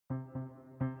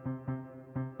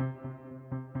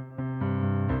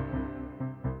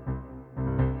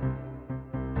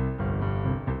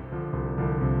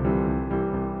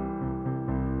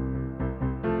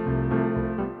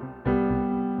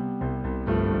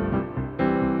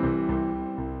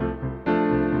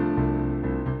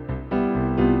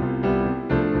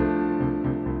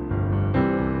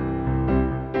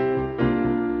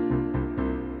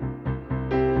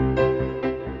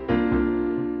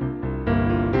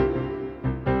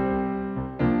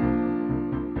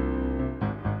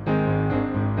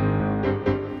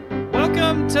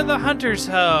Welcome to the Hunter's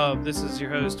Hub. This is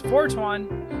your host,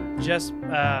 Fortuan, just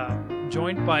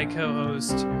joined by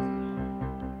co-host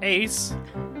Ace.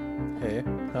 Hey,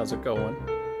 how's it going?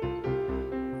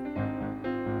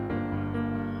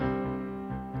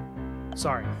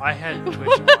 Sorry, I had Twitch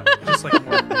on, just like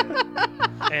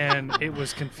normal, and it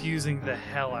was confusing the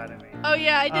hell out of me. Oh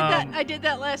yeah, I did that. I did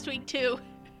that last week too.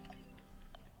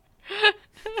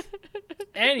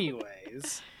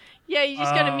 Anyways. Yeah, you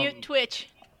just gotta mute Twitch.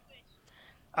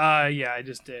 Yeah, I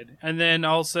just did. And then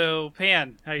also,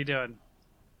 Pan, how you doing?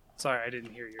 Sorry, I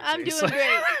didn't hear your I'm face. doing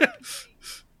great.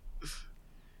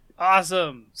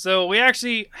 Awesome. So we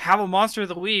actually have a Monster of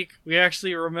the Week. We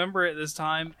actually remember it this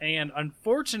time, and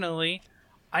unfortunately,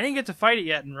 I didn't get to fight it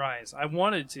yet in Rise. I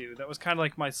wanted to. That was kind of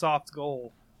like my soft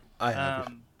goal. I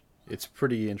have. It's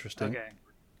pretty interesting. Okay.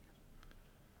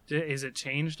 Is it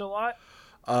changed a lot?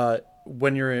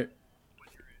 When you're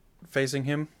facing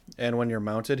him and when you're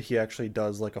mounted, he actually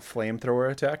does like a flamethrower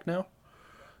attack now.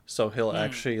 So he'll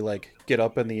actually like get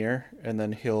up in the air and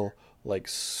then he'll like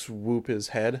swoop his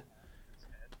head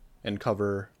and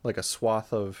cover like a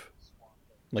swath of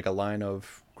like a line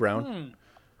of ground.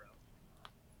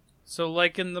 So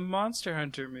like in the Monster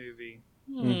Hunter movie.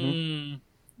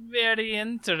 Very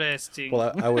interesting.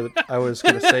 Well, I was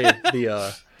gonna say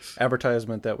the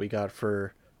advertisement that we got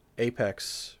for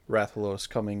Apex Rathalos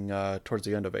coming towards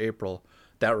the end of April,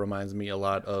 that reminds me a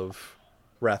lot of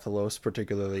Rathalos,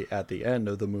 particularly at the end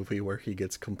of the movie where he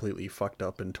gets completely fucked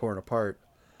up and torn apart.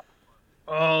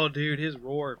 Oh, dude, his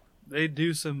roar. They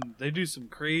do some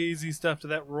crazy stuff to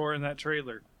that roar in that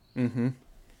trailer. Mm-hmm.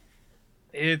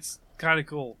 It's kind of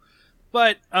cool.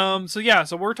 But,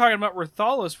 so we're talking about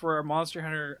Rathalos for our Monster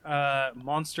Hunter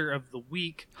Monster of the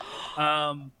Week.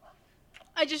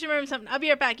 I just remembered something. I'll be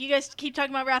right back. You guys keep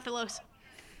talking about Rathalos.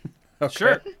 Okay.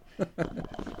 Sure.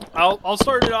 I'll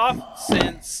start it off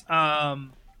since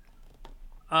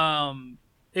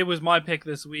it was my pick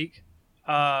this week.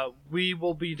 We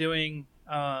will be doing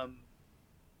I'll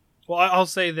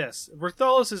say this.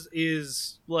 Rathalos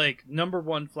is like number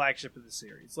one flagship of the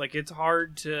series. Like it's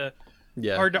hard to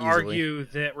easily argue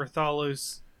that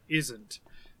Rathalos isn't.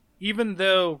 Even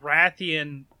though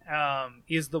Rathian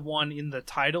is the one in the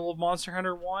title of Monster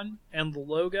Hunter 1 and the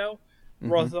logo,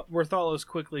 Rathalos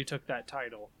quickly took that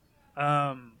title.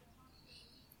 I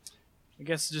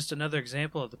guess just another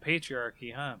example of the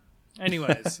patriarchy, huh?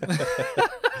 Anyways.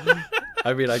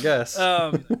 I mean, I guess.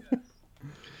 So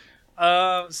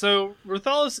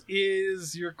Rathalos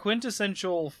is your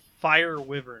quintessential fire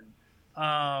wyvern.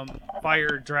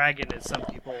 Fire dragon, as some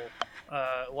people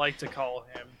like to call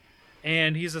him.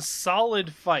 And he's a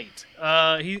solid fight.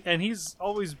 He's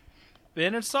always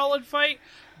been a solid fight,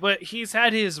 but he's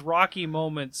had his rocky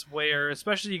moments where,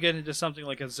 especially you get into something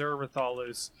like Azure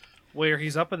Rathalos, where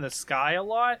he's up in the sky a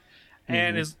lot,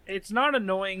 and it's not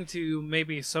annoying to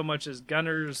maybe so much as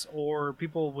gunners or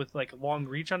people with like long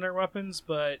reach on their weapons,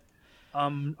 but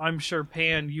I'm sure,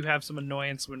 Pan, you have some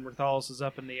annoyance when Rathalos is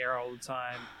up in the air all the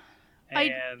time,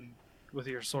 and with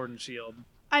your sword and shield.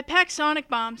 I pack sonic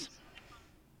bombs.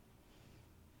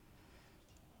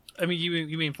 I mean,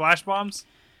 you mean flash bombs?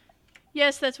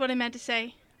 Yes, that's what I meant to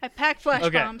say. I pack flash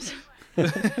Okay. bombs.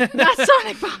 Not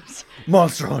sonic bombs.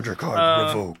 Monster Hunter card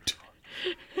revoked.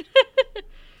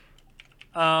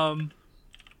 I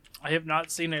have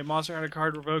not seen a Monster Hunter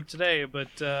card revoked today,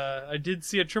 but I did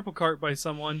see a triple cart by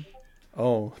someone.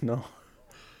 Oh no.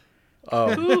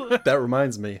 That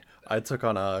reminds me. I took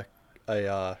on a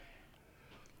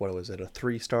what was it? A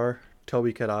 3-star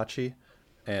Tobi Kadachi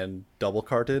and double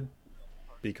carted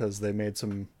because they made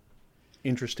some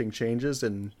interesting changes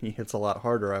and he hits a lot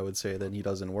harder, I would say, than he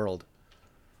does in World.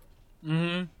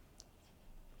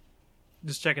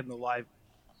 Just checking the live.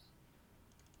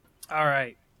 All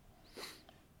right.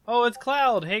 Oh, it's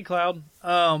Cloud. Hey, Cloud.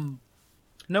 No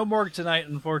Morg tonight,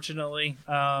 unfortunately.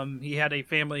 He had a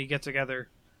family get-together.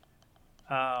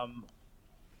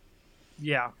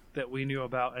 That we knew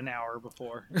about an hour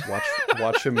before.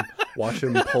 Watch him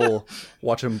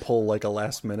pull like a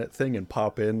last minute thing and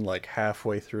pop in like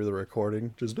halfway through the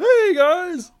recording. Just, hey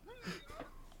guys.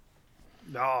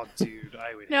 Oh, dude,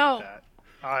 I would hate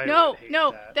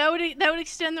that. That would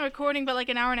extend the recording by like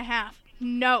an hour and a half.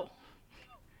 No,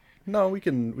 we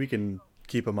can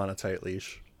keep him on a tight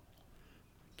leash.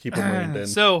 Keep him reined in.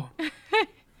 So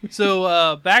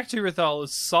back to Rathalos,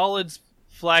 solid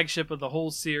flagship of the whole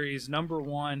series, number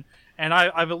one. And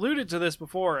I've alluded to this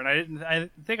before, and I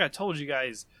think I told you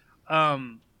guys,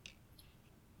 talking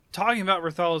about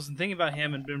Rathalos and thinking about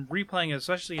him and been replaying it,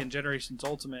 especially in Generations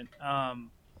Ultimate.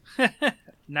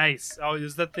 Nice. Oh,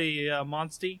 is that the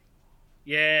Monstie?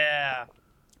 Yeah.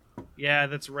 Yeah,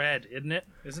 that's red, isn't it?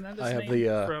 Isn't that his I have name?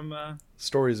 the From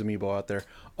Stories amiibo out there.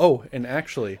 Oh, and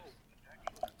actually,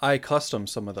 I custom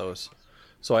some of those.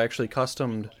 So I actually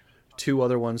customed 2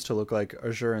 other ones to look like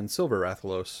Azure and Silver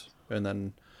Rathalos, and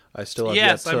then I still have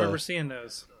yes, I remember seeing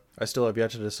those. I still have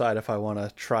yet to decide if I want to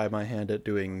try my hand at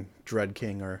doing Dread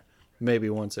King, or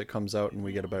maybe once it comes out and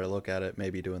we get a better look at it,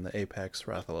 maybe doing the Apex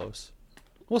Rathalos.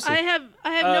 We'll see. I have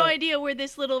no idea where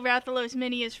this little Rathalos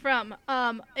mini is from.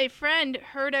 A friend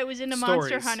heard I was into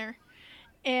Monster Hunter,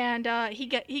 and he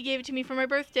gave it to me for my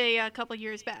birthday a couple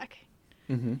years back.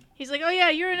 Mm-hmm. He's like, "Oh yeah,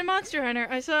 you're into Monster Hunter.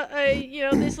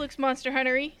 This looks Monster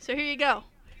Hunter-y, so here you go."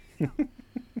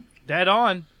 Dead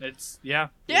on. It's Yeah.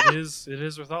 It is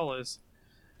Rathalos.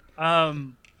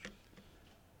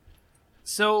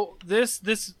 So this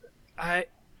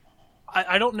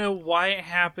I don't know why it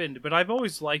happened, but I've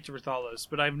always liked Rathalos,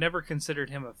 but I've never considered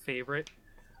him a favorite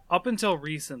up until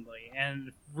recently,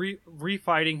 and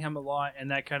refighting him a lot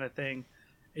and that kind of thing.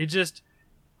 It just,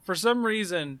 for some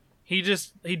reason, he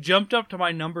jumped up to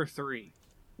my number 3,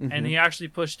 and he actually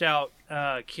pushed out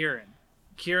Kieran.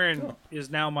 Kieran is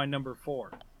now my number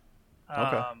 4.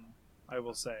 Okay. I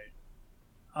will say,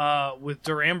 with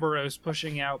Duramboros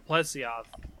pushing out Plesioth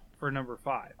for number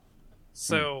 5.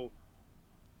 So.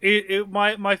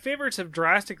 My favorites have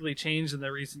drastically changed in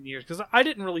the recent years because I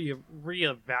didn't really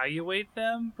reevaluate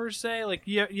them per se. Like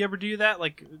you ever do that?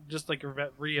 Like just like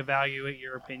reevaluate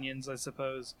your opinions, I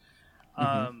suppose.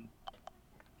 I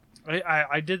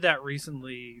did that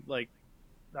recently. Like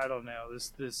I don't know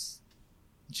this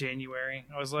January.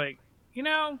 I was like,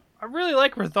 I really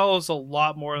like Rathalos a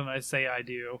lot more than I say I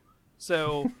do.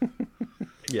 So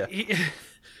yeah,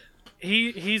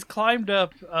 he's climbed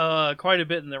up quite a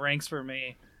bit in the ranks for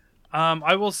me.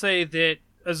 I will say that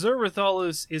Azure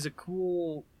Rathalos is a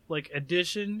cool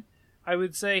addition. I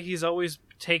would say he's always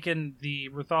taken the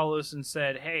Rathalos and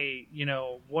said, "Hey,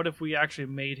 what if we actually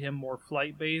made him more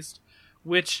flight based?"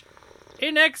 Which,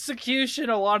 in execution,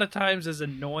 a lot of times is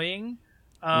annoying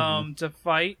to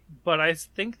fight, but I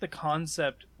think the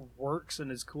concept works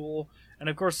and is cool. And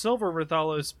of course, Silver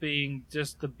Rathalos being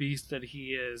just the beast that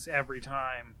he is every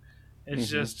time, it's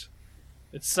just.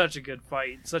 It's such a good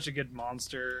fight, such a good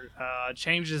monster.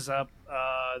 Changes up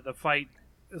the fight,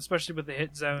 especially with the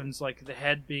hit zones, like the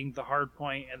head being the hard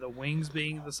point and the wings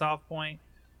being the soft point.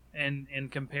 And in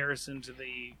comparison to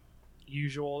the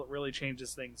usual, it really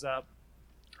changes things up.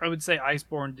 I would say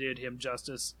Iceborne did him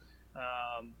justice,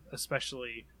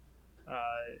 especially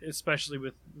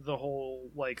with the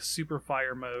whole super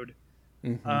fire mode.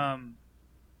 So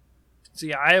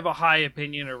yeah, I have a high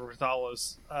opinion of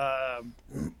Rathalos.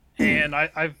 And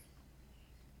I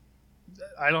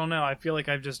don't know. I feel like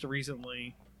I've just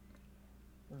recently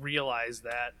realized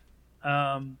that.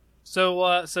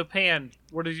 So Pan,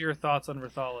 what are your thoughts on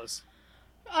Rathalos?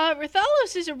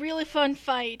 Rathalos is a really fun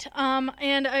fight.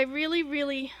 And I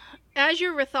really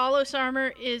Azure Rathalos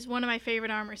armor is one of my favorite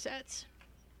armor sets.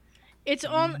 It's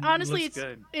honestly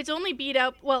it's only beat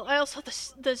out. Well, I also have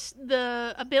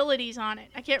the abilities on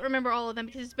it. I can't remember all of them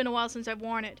because it's been a while since I've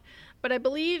worn it. But I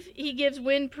believe he gives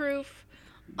windproof.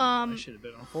 I should have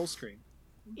been on full screen.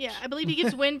 Yeah, I believe he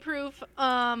gives windproof.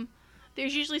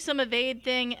 There's usually some evade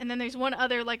thing, and then there's one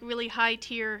other really high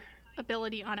tier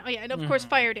ability on it. Oh yeah, and of course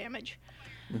fire damage.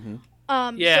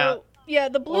 Yeah,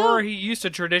 the blue. Or he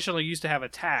traditionally used to have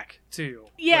attack too.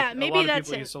 Yeah, maybe a lot of that's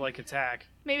people it. used to like attack.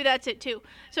 Maybe that's it too.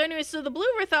 So anyway, so the blue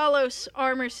Rathalos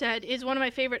armor set is one of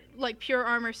my favorite pure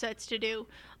armor sets to do.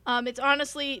 It's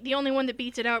honestly the only one that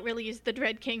beats it out. Really, is the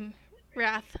Dread King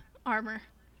Wrath armor,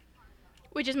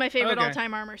 which is my favorite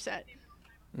all-time armor set.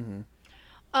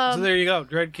 So there you go,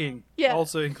 Dread King. Yeah.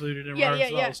 Also included in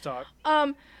Rathalos talk.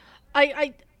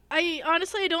 I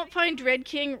honestly don't find Dread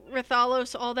King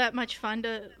Rathalos all that much fun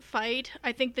to fight.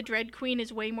 I think the Dread Queen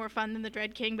is way more fun than the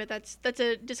Dread King, but that's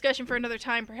a discussion for another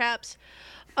time, perhaps.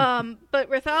 But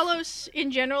Rathalos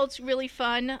in general, it's really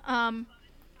fun.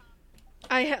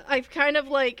 I've kind of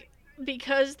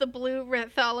because the blue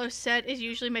Rathalos set is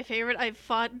usually my favorite. I've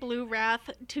fought Blue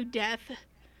Wrath to death.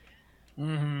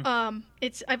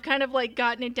 I've kind of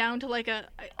gotten it down to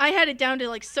I had it down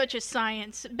to such a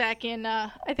science back in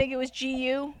I think it was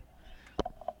GU.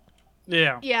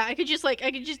 Yeah. Yeah, I could just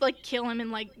kill him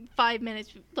in 5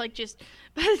 minutes. Just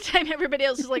by the time everybody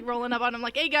else is rolling up on him,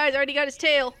 hey guys, I already got his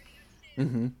tail.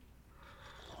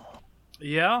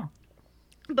 Yeah.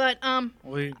 But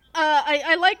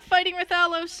I like fighting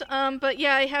Rathalos. But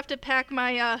yeah, I have to pack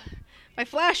my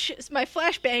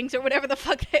flashbangs or whatever the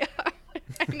fuck they are.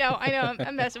 I know,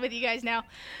 I'm messing with you guys now.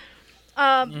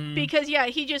 Because yeah,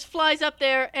 he just flies up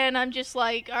there, and I'm just all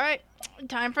right,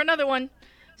 time for another one.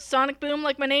 Sonic Boom,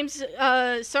 my name's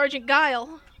Sergeant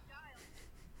Guile.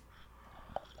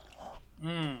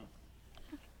 Mm.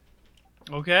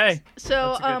 Okay.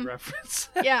 So that's a good reference.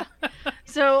 yeah.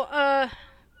 So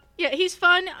yeah, he's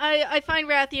fun. I find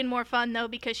Rathian more fun though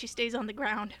because she stays on the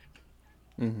ground.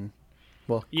 Mm-hmm.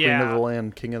 Well, Queen of the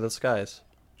Land, King of the Skies.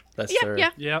 That's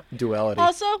their duality.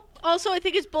 Also, I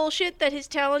think it's bullshit that his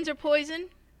talons are poison.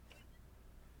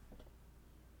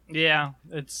 Yeah,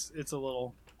 it's a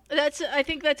little. I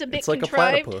think that's a bit It's like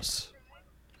contrived. a platypus.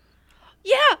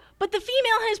 Yeah, but the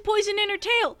female has poison in her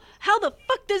tail. How the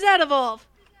fuck does that evolve?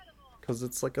 Because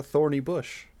it's like a thorny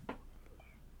bush.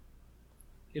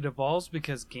 It evolves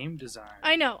because game design.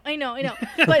 I know.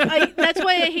 But that's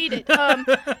why I hate it.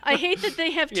 I hate that they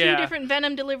have two different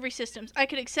venom delivery systems. I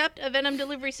could accept a venom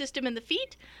delivery system in the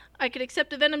feet. I could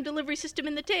accept a venom delivery system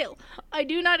in the tail. I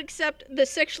do not accept the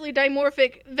sexually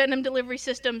dimorphic venom delivery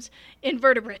systems in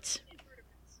vertebrates.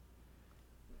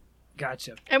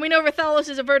 Gotcha. And we know Rathalos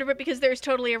is a vertebrate because there's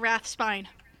totally a wrath spine.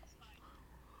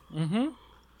 Mm-hmm.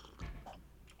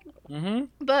 Mm-hmm.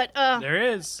 But,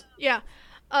 there is. Yeah.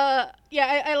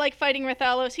 I like fighting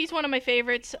Rathalos. He's one of my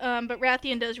favorites, but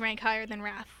Rathian does rank higher than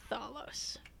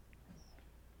Rathalos.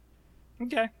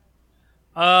 Okay.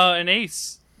 And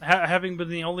Ace, having been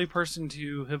the only person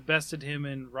to have bested him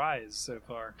in Rise so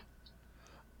far.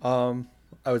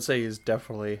 I would say he's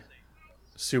definitely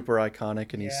super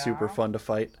iconic and he's super fun to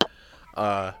fight.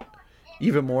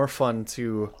 Even more fun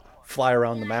to fly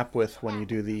around the map with when you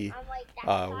do the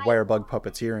Wirebug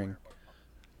puppeteering.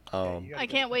 I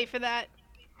can't wait for that.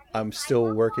 I'm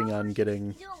still working on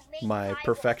getting my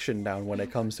perfection down when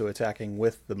it comes to attacking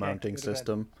with the mounting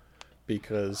system,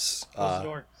 because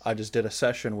I just did a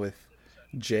session with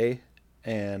Jay,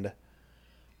 and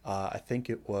I think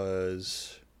it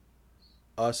was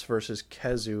us versus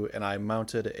Kezu, and I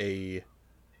mounted a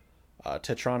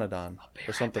Tetranodon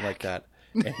or something like that,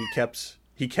 and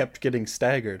he kept getting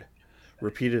staggered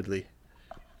repeatedly,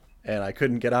 and I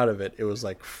couldn't get out of it. It was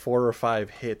like 4 or 5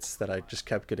 hits that I just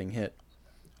kept getting hit.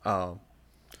 But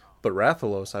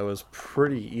Rathalos, I was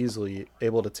pretty easily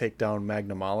able to take down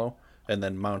Magnamalo and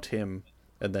then mount him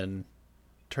and then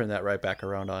turn that right back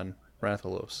around on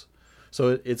Rathalos.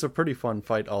 So it's a pretty fun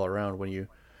fight all around when you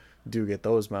do get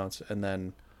those mounts. And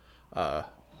then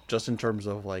just in terms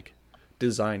of like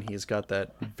design, he's got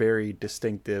that very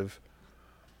distinctive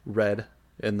red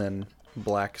and then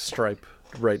black stripe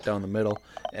right down the middle.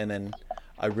 And then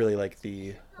I really like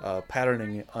the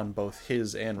patterning on both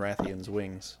his and Rathian's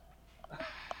wings.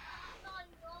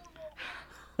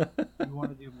 You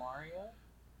want to do Mario?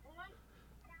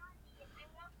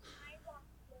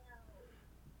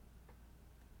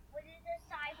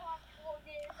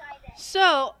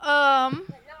 So,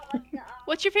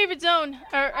 what's your favorite zone?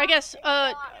 Or I guess,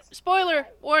 spoiler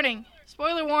warnings.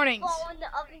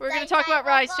 We're going to talk about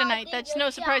Rise tonight. That's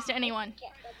no surprise to anyone.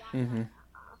 Mm-hmm.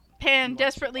 Pan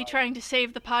desperately trying to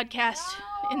save the podcast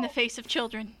in the face of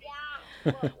children.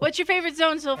 What's your favorite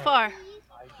zone so far?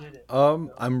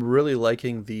 I'm really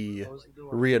liking the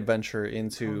re-adventure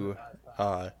into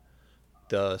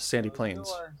the Sandy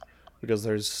Plains, because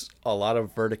there's a lot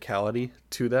of verticality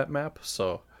to that map,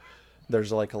 so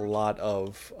there's like a lot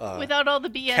of without all the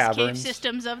BS caverns. Cave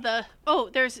systems of the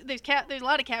there's a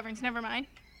lot of caverns. Never mind.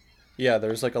 Yeah,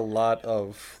 there's like a lot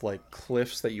of like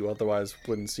cliffs that you otherwise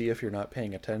wouldn't see if you're not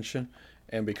paying attention,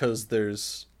 and because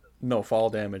there's no fall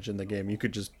damage in the game, you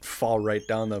could just fall right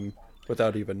down them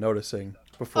without even noticing.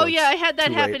 Oh yeah, I had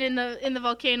that happen in the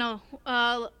volcano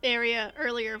area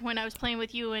earlier when I was playing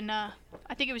with you and I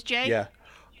think it was Jay.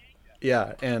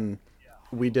 Yeah, and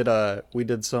we did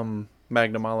some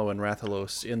Magnamalo and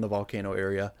Rathalos in the volcano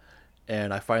area,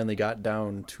 and I finally got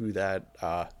down to that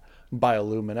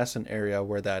bioluminescent area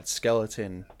where that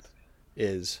skeleton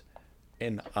is,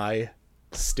 and I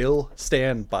still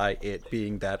stand by it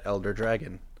being that Elder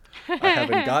Dragon. I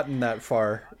haven't gotten that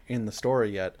far in the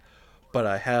story yet, but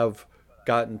I have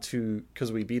gotten to,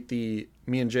 because me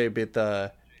and Jay beat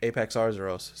the Apex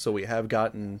Arzuros, so we have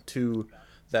gotten to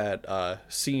that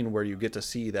scene where you get to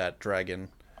see that dragon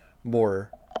more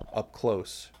up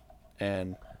close,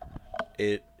 and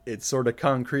it sort of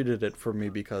concreted it for me,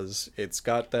 because it's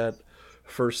got that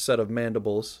first set of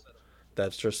mandibles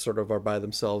that's just sort of are by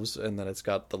themselves, and then it's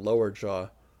got the lower jaw,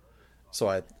 so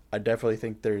I definitely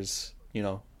think there's,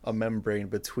 a membrane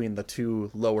between the two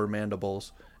lower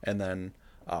mandibles, and then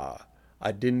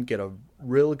I didn't get a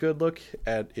real good look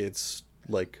at its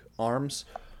like arms,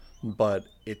 but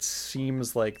it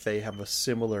seems like they have a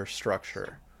similar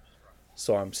structure,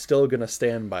 so I'm still gonna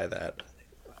stand by that.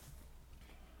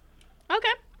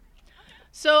 Okay.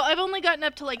 So I've only gotten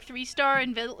up to like 3-star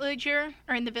in Villager,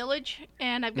 or in the village,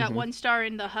 and I've got 1 star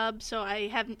in the hub, so I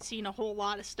haven't seen a whole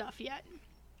lot of stuff yet.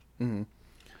 Mm-hmm.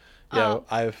 Yeah,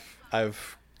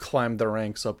 I've climbed the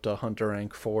ranks up to Hunter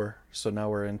rank 4, so now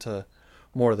we're into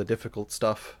more of the difficult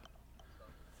stuff.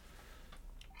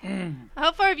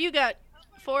 How far have you got,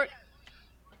 Fort?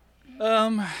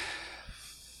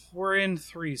 We're in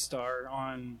 3-star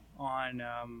on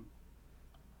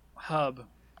Hub.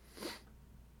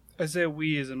 I say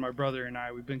we as in my brother and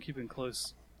I. We've been keeping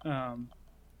close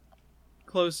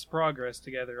progress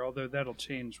together. Although that'll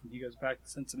change when he goes back to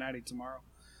Cincinnati tomorrow.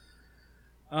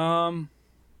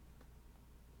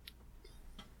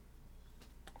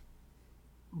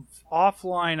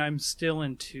 Offline, I'm still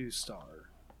in 2-star.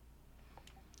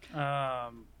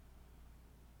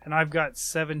 And I've got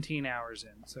 17 hours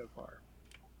in so far.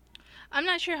 I'm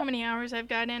not sure how many hours I've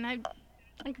got in. I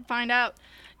can find out.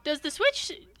 Does the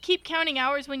Switch keep counting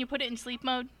hours when you put it in sleep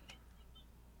mode?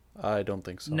 I don't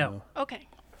think so. No. Okay.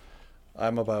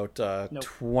 I'm about Nope.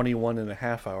 21 and a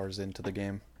half hours into the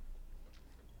game.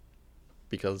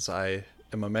 Because I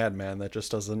am a madman that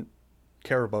just doesn't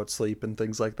care about sleep and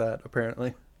things like that,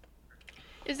 apparently.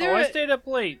 Is there I a, stayed up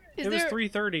late. is It was there-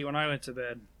 3:30 when I went to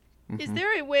bed. is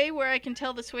there a way where I can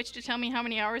tell the Switch to tell me how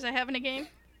many hours I have in a game?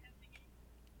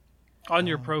 On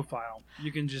your profile,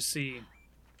 you can just see.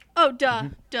 Oh, duh.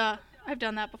 I've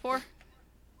done that before.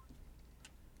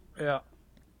 Yeah.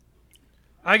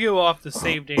 I go off the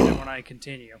save data when I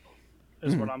continue.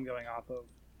 Is what I'm going off of.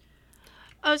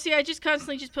 Oh, see, I just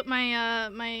constantly just put my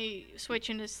my Switch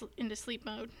into sleep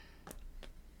mode.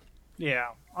 Yeah.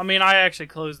 I mean, I actually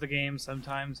close the game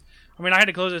sometimes. I mean, I had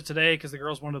to close it today because the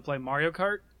girls wanted to play Mario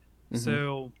Kart.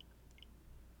 So,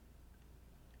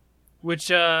 which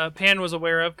Pan was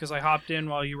aware of because I hopped in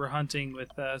while you were hunting with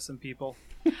some people.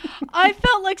 I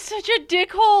felt like such a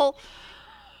dickhole.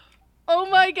 Oh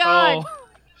my god.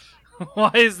 Oh,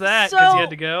 why is that? Because you had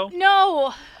to go?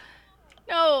 No.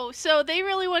 So they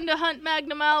really wanted to hunt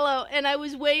Magnamallow, and I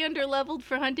was way under leveled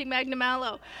for hunting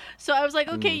Magnamallow. So I was like,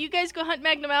 okay, you guys go hunt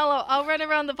Magnamallow. I'll run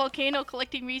around the volcano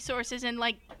collecting resources and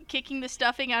like kicking the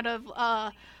stuffing out of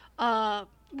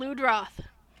Ludroth.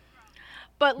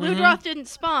 But Ludroth didn't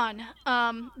spawn.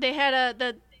 They had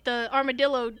the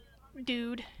armadillo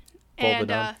dude. And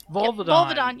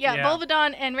Volvidon.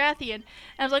 Volvidon and Rathian. And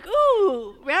I was like,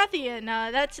 ooh, Rathian,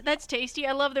 that's tasty.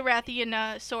 I love the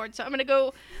Rathian sword. So I'm gonna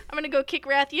go kick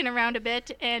Rathian around a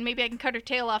bit, and maybe I can cut her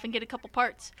tail off and get a couple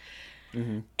parts.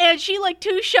 And she like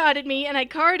 2-shotted me, and I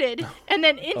carded, and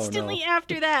then instantly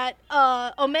after that,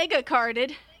 Omega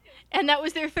carded. And that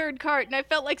was their third card, and I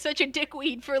felt like such a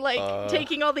dickweed for like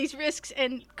taking all these risks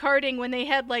and carding when they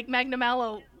had like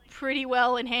Magnamallow pretty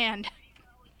well in hand.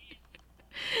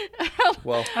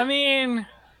 Well, I mean,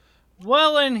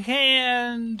 well in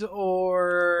hand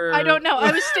or I don't know.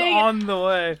 I was staying on the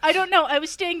way. I don't know. I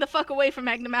was staying the fuck away from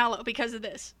Magnamallow because of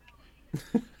this.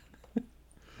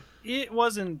 It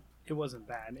wasn't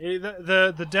bad.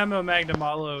 The demo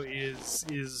Magnamallow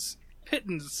is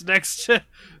pittance next to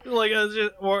like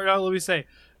let me say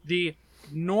the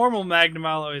normal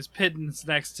Magnamallow is pittance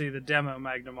next to the demo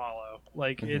Magnamallow.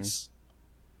 Like it's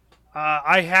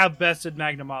I have bested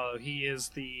Magnamallow. He is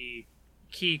the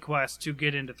key quest to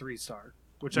get into 3-star,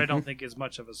 which I don't think is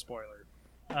much of a spoiler.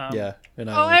 yeah. And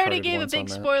I already gave a big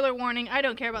spoiler warning. I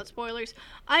don't care about spoilers.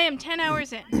 I am 10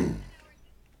 hours in.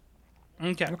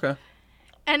 Okay.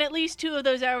 And at least 2 of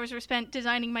those hours were spent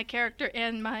designing my character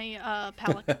and my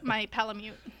my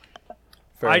Palamute.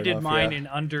 I did mine in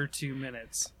under 2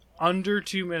 minutes. Under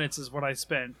 2 minutes is what I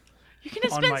spent. You're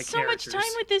gonna on spend my so much characters.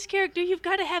 time with this character. You've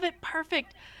got to have it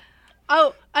perfect.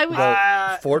 Oh, I was.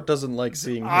 Well, Fort doesn't like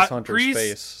seeing his hunter's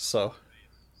face, so.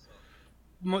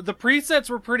 The presets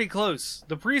were pretty close.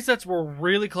 The presets were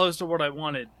really close to what I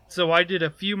wanted. So I did a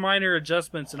few minor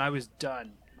adjustments and I was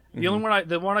done. The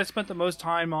only one I spent the most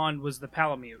time on was the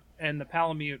Palamute, and the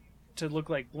Palamute to look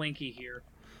like Blinky here.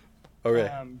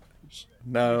 Okay.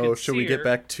 Now, can should we see get her.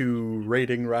 back to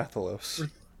raiding Rathalos?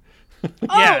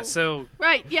 Yeah. So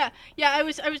Right, yeah. I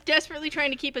was desperately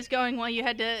trying to keep us going while you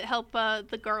had to help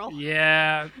the girl.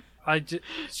 yeah, I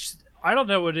don't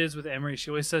know what it is with Emery. She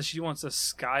always says she wants a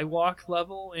skywalk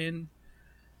level in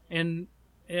Minecraft,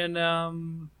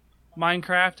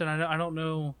 and I don't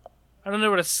know. I don't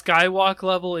know what a skywalk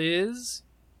level is,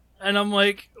 and I'm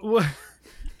like, what?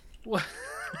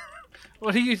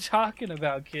 What are you talking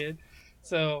about, kid?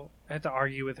 So I had to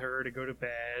argue with her to go to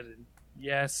bed. And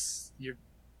yes, you're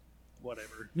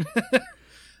whatever.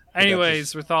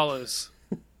 Anyways, Rathalos.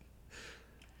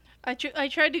 I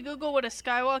tried to Google what a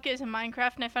skywalk is in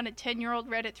Minecraft, and I found a 10-year-old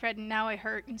Reddit thread, and now I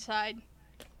hurt inside.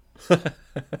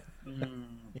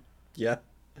 Yeah,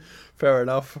 fair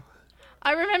enough.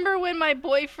 I remember when my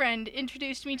boyfriend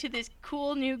introduced me to this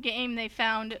cool new game they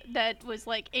found that was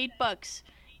like $8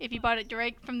 if you bought it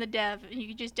direct from the dev, and you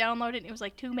could just download it, and it was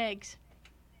like 2 megs.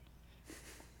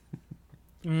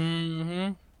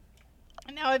 Mm-hmm.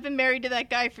 And now I've been married to that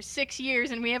guy for 6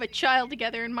 years, and we have a child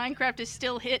together, and Minecraft is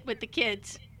still hit with the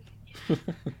kids.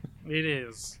 It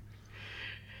is.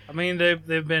 I mean, they've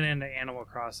been into Animal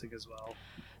Crossing as well.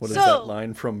 What is that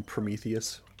line from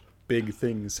Prometheus? Big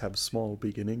things have small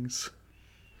beginnings.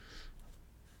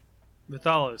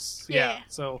 Rathalos. Yeah.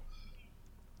 So,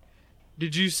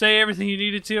 did you say everything you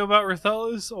needed to about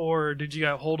Rathalos, or did you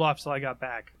hold off till I got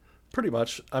back? Pretty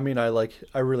much. I mean, I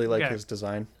really like his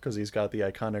design because he's got the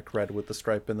iconic red with the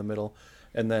stripe in the middle,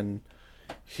 and then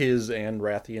his and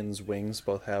Rathian's wings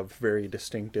both have very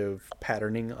distinctive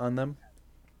patterning on them.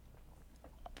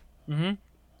 Mm-hmm.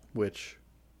 Which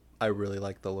I really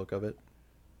like the look of it.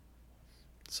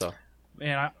 So,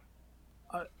 man,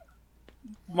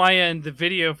 my end, the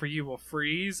video for you will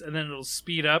freeze, and then it'll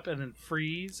speed up, and then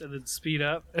freeze, and then speed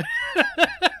up.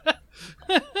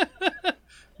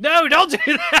 No, don't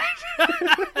do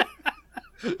that!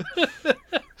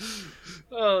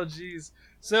 Oh, jeez.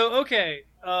 So, okay.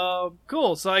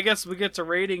 Cool. So I guess we get to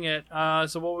rating it.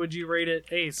 So what would you rate it,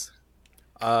 Ace?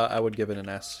 I would give it an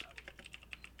S.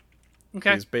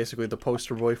 Okay. He's basically the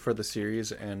poster boy for the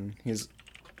series, and he's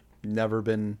never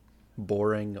been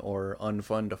boring or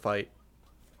unfun to fight.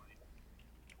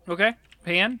 Okay.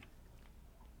 Pan?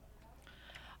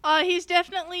 He's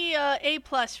definitely A+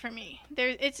 for me.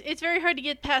 It's very hard to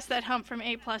get past that hump from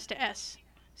A+ to S.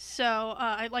 So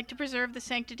I'd like to preserve the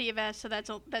sanctity of S, so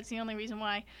that's the only reason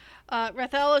why.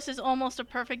 Rathalos is almost a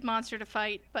perfect monster to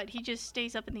fight, but he just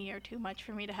stays up in the air too much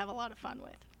for me to have a lot of fun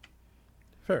with.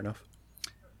 Fair enough.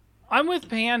 I'm with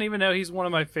Pan, even though he's one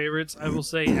of my favorites. I will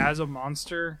say, as a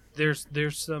monster, there's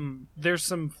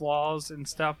some flaws and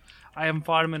stuff. I haven't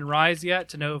fought him in Rise yet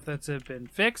to know if that's been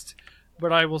fixed,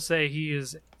 but I will say he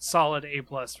is solid A+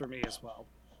 for me as well.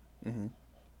 Mm-hmm.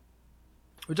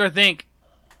 Which I think,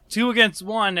 2 against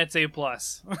 1, that's A+.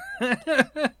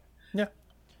 Yeah.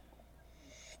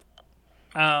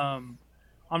 I'm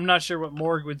not sure what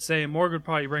Morg would say. Morg would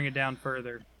probably bring it down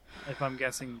further, if I'm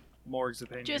guessing Morg's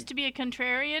opinion. Just to be a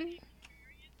contrarian?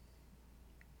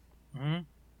 Hmm.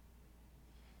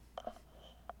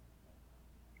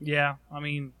 Yeah, I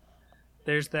mean,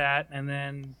 there's that, and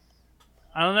then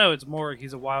I don't know. It's Morg.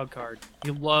 He's a wild card.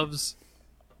 He loves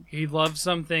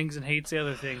some things and hates the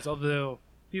other things. Although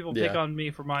people pick on me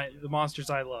for the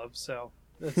monsters I love, so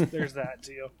there's that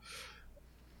too.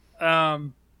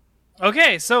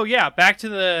 Okay, so yeah, back to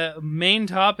the main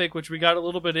topic, which we got a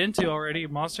little bit into already,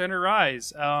 Monster Hunter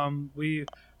Rise. We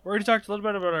already talked a little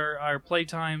bit about our play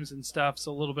times and stuff,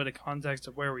 so a little bit of context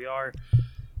of where we are.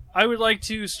 I would like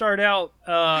to start out,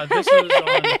 this was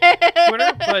on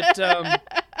Twitter, but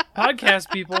podcast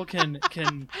people can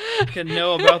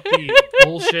know about the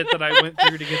bullshit that I went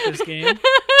through to get this game.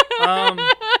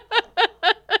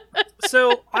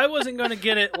 So I wasn't going to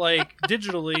get it like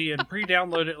digitally and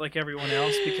pre-download it like everyone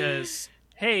else because,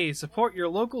 hey, support your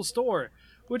local store,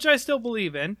 which I still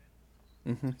believe in.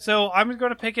 Mm-hmm. So I'm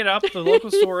going to pick it up. The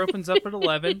local store opens up at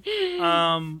 11.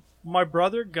 My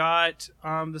brother got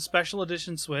the special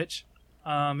edition Switch.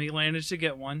 He managed to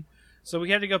get one. So we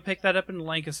had to go pick that up in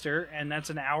Lancaster, and that's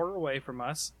an hour away from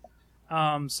us.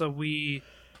 So we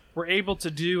were able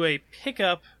to do a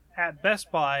pickup at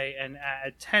Best Buy and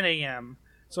at 10 a.m.,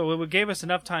 so it gave us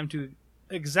enough time to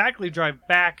exactly drive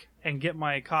back and get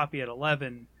my copy at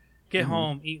 11, get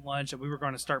home, eat lunch, and we were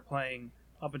going to start playing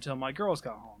up until my girls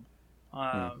got home,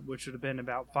 which would have been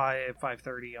about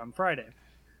 5:30 on Friday,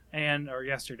 or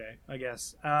yesterday, I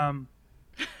guess.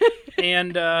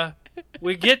 And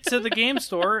we get to the game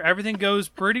store, everything goes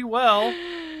pretty well,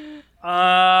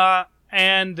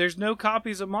 and there's no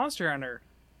copies of Monster Hunter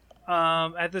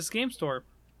at this game store.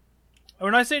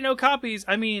 When I say no copies,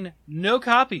 I mean no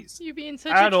copies. You being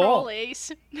such a troll, all.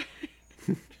 Ace.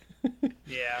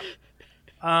 Yeah.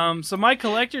 So my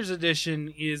collector's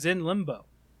edition is in limbo.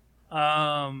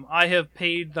 I have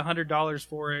paid the $100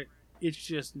 for it. It's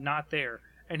just not there.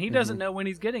 And he doesn't know when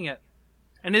he's getting it.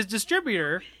 And his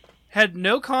distributor had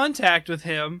no contact with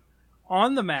him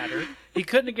on the matter. He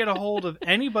couldn't get a hold of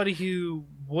anybody who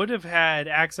would have had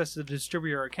access to the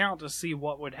distributor account to see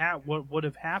what would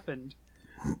have happened.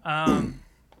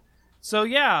 So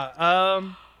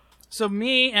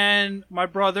me and my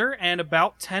brother and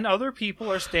about 10 other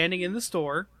people are standing in the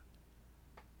store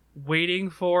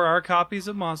waiting for our copies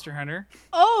of Monster Hunter.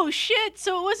 Oh shit,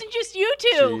 so it wasn't just you two.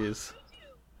 Jeez.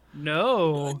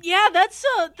 No. Yeah, that's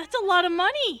a lot of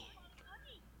money.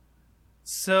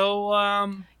 So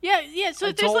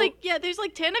so there's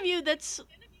like 10 of you. That's,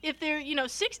 if they're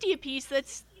 60 apiece,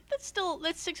 that's that's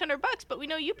 $600, but we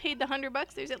know you paid the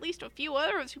 $100. There's at least a few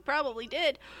others who probably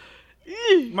did.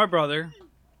 My brother.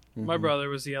 My brother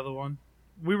was the other one.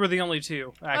 We were the only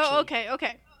two, actually. Oh,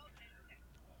 okay.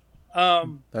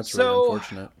 That's really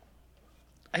unfortunate.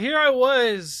 Here I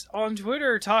was on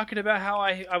Twitter talking about how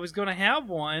I was going to have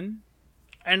one,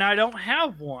 and I don't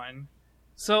have one.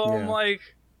 So I'm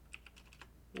like,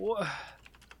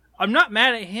 I'm not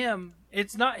mad at him.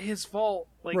 It's not his fault.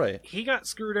 Like, he got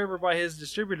screwed over by his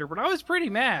distributor, but I was pretty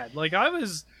mad. Like, I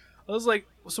was like,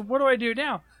 so what do I do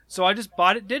now? So I just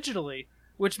bought it digitally,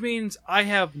 which means I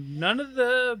have none of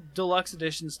the deluxe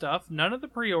edition stuff, none of the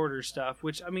pre-order stuff,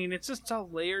 which, I mean, it's just all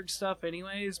layered stuff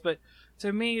anyways, but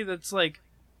to me, that's like,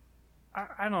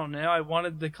 I don't know, I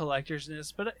wanted the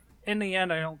collectorness, but in the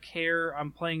end, I don't care.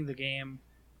 I'm playing the game.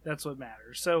 That's what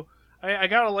matters. So I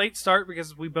got a late start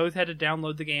because we both had to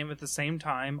download the game at the same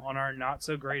time on our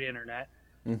not-so-great internet,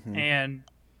 and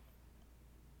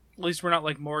at least we're not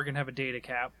like Morgan, have a data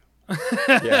cap.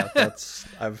 Yeah,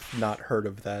 I've not heard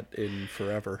of that in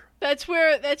forever. That's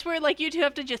where like you two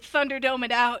have to just Thunderdome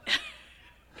it out.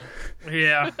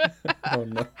 Yeah. Oh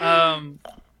no.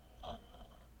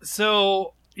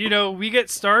 So, you know, we get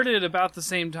started about the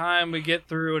same time. We get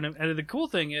through, and the cool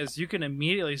thing is you can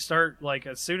immediately start, like,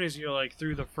 as soon as you're like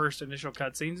through the first initial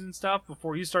cutscenes and stuff,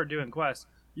 before you start doing quests,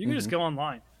 you can just go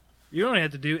online. You don't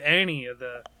have to do any of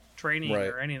the training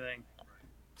or anything.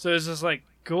 So it's just like,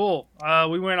 cool.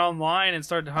 We went online and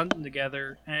started hunting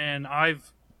together, and I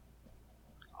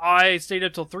stayed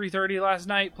up till 3:30 last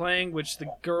night playing, which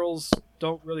the girls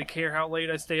don't really care how late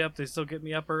I stay up. They still get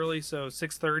me up early, so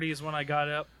 6:30 is when I got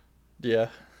up. Yeah.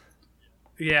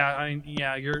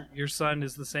 Yeah, your son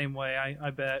is the same way,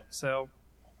 I bet. So,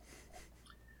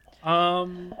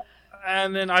 and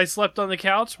then I slept on the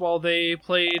couch while they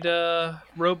played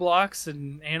Roblox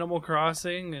and Animal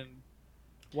Crossing and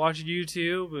watched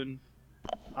YouTube, and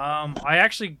I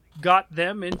actually got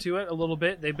them into it a little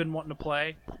bit. They've been wanting to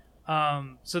play.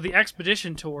 So the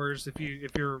expedition tours, if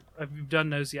you've done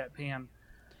those yet, Pan,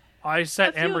 I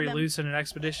set Embry loose in an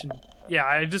expedition. Yeah,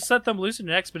 I just set them loose in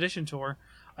an expedition tour.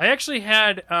 I actually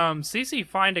had Cece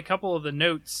find a couple of the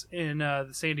notes in the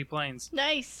Sandy Plains.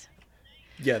 Nice.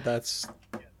 Yeah, that's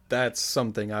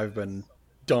something I've been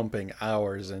dumping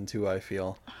hours into, I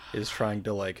feel, is trying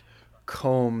to, like,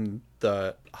 comb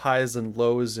the highs and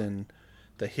lows in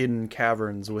the hidden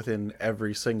caverns within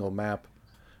every single map.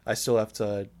 I still have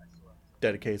to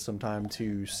dedicate some time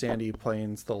to Sandy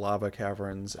Plains, the lava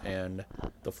caverns, and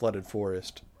the flooded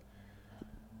forest.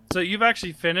 So you've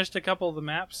actually finished a couple of the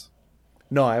maps?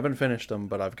 No, I haven't finished them,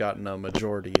 but I've gotten a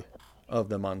majority of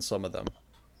them on some of them.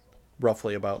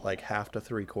 Roughly about like half to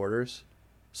 3/4.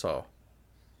 So.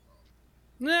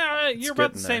 Yeah, you're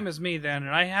about the same as me then,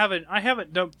 and I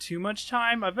haven't dumped too much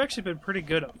time. I've actually been pretty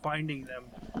good at finding them.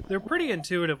 They're pretty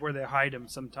intuitive where they hide them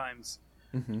sometimes.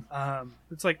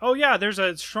 It's like, oh yeah, there's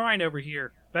a shrine over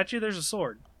here. Bet you there's a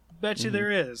sword. Bet you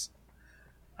there is.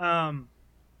 Did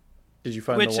you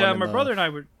find the one in my brother and I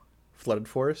were flooded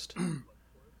forest?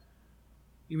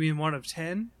 You mean one of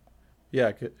 10?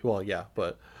 Yeah, well, yeah,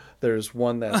 but there's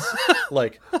one that's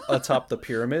like atop the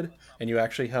pyramid, and you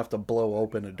actually have to blow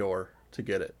open a door to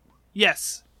get it.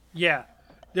 Yes, yeah.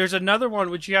 There's another one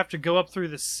which you have to go up through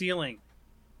the ceiling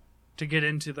to get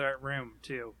into that room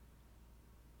too.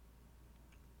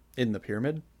 In the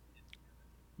pyramid?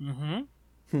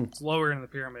 It's lower in the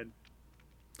pyramid.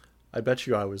 I bet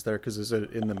you I was there, because is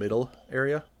it in the middle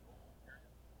area?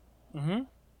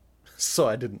 So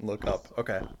I didn't look up.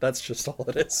 Okay, that's just all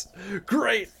it is.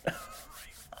 Great!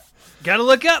 Gotta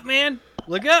look up, man!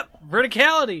 Look up!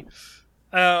 Verticality!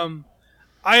 My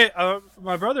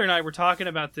brother and I were talking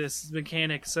about this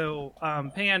mechanic, so,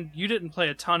 Pan, you didn't play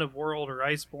a ton of World or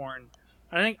Iceborne.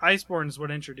 I think Iceborne is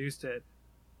what introduced it.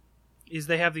 Is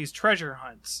they have these treasure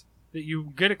hunts that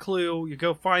you get a clue, you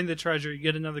go find the treasure, you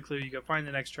get another clue, you go find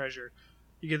the next treasure,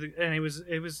 and it was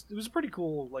a pretty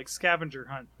cool like scavenger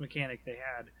hunt mechanic they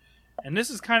had, and this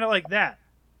is kind of like that.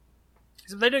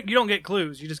 So you don't get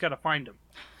clues, you just got to find them,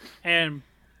 and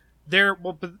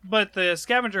but the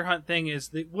scavenger hunt thing is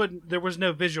there was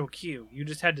no visual cue, you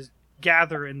just had to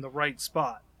gather in the right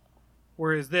spot,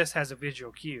 whereas this has a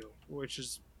visual cue, which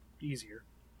is easier.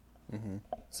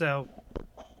 So.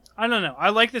 I don't know. I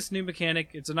like this new mechanic.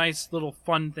 It's a nice little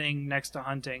fun thing next to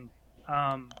hunting.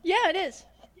 Yeah, it is.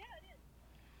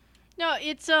 No,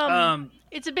 it's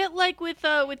a bit like with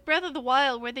Breath of the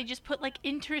Wild, where they just put like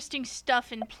interesting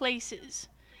stuff in places,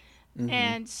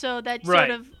 and so that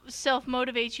sort of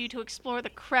self-motivates you to explore the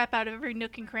crap out of every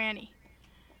nook and cranny.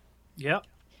 Yep.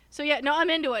 So yeah, no, I'm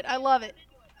into it. I love it.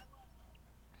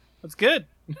 That's good.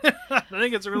 I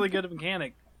think it's a really good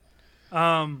mechanic.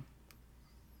 I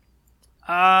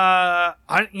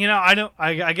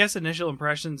guess initial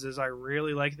impressions is I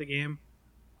really like the game.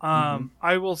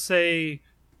 I will say,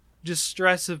 just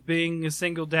stress of being a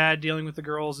single dad dealing with the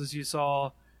girls, as you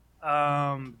saw,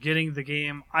 getting the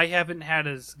game. I haven't had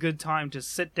as good time to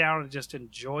sit down and just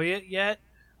enjoy it yet.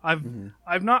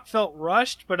 I've not felt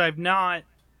rushed, but I've not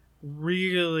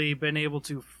really been able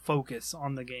to focus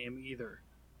on the game either,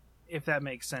 if that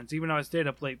makes sense. Even though I stayed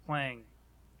up late playing.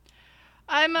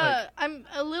 I'm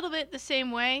a little bit the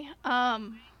same way.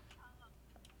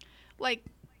 Like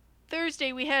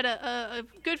Thursday, we had a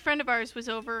good friend of ours was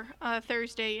over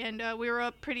Thursday, and we were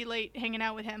up pretty late hanging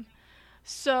out with him.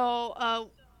 So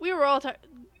we were all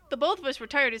the both of us were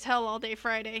tired as hell all day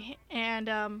Friday,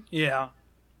 and yeah.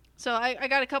 So I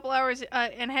got a couple hours,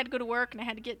 and I had to go to work, and I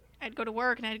had to go to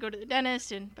work, and I had to go to the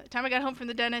dentist, and by the time I got home from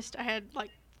the dentist, I had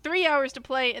like 3 hours to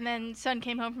play, and then son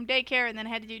came home from daycare, and then I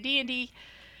had to do D&D.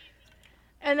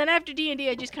 And then after D&D,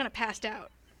 I just kind of passed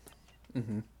out.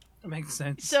 That makes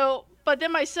sense. So, but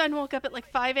then my son woke up at like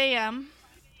 5 a.m.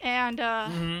 And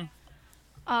I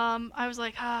was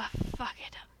like, fuck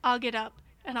it. I'll get up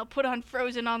and I'll put on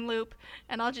Frozen on loop,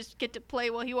 and I'll just get to play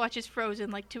while he watches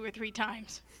Frozen like 2 or 3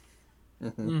 times.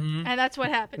 And that's what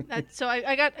happened. So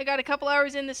I got a couple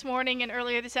hours in this morning, and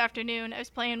earlier this afternoon I was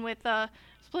playing with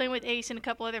Ace and a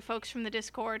couple other folks from the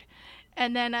Discord,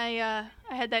 and then I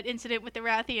had that incident with the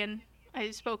Rathian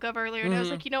I spoke of earlier, and I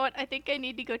was like, you know what? I think I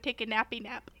need to go take a nappy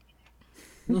nap.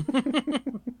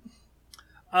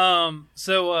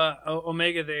 So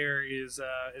Omega there is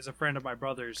a friend of my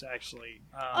brother's, actually.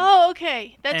 Oh,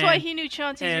 okay. That's why he knew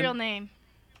Chauncey's real name.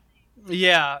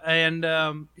 Yeah, and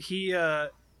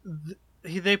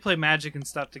they play Magic and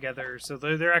stuff together, so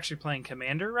they're actually playing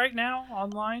Commander right now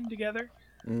online together.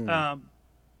 And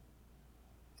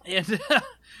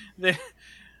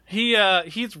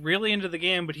he's really into the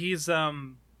game, but he's a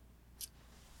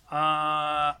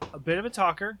bit of a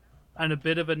talker and a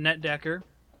bit of a net decker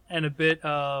and a bit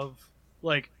of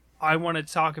like, I want to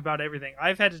talk about everything.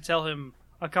 I've had to tell him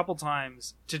a couple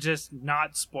times to just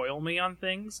not spoil me on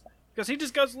things, because he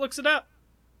just goes and looks it up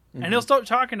and he'll start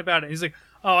talking about it. He's like,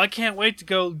 oh, I can't wait to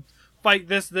go fight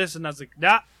this, and I was like,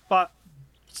 nah, but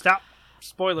stop.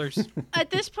 Spoilers.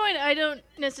 At this point, I don't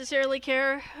necessarily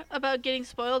care about getting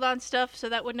spoiled on stuff, so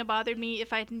that wouldn't have bothered me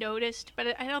if I'd noticed.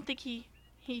 But I don't think he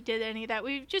did any of that.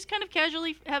 We were just kind of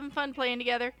casually having fun playing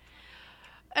together.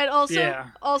 And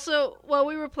also while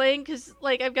we were playing, because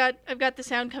like I've got the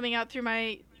sound coming out through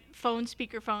my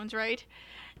speakerphones, right?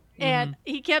 And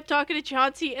he kept talking to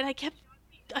Chauncey, and I kept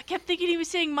thinking he was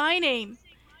saying my name.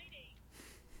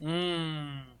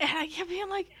 And I kept being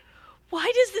like,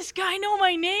 why does this guy know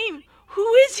my name?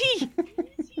 Who is he?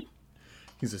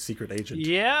 He's a secret agent.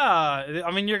 Yeah.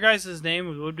 I mean, your guys'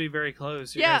 name would be very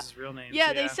close. Your guys' real names.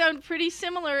 Yeah, they sound pretty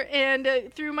similar.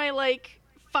 And through my,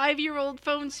 5-year-old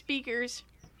phone speakers.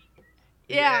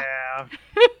 Yeah.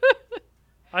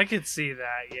 I could see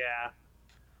that, yeah.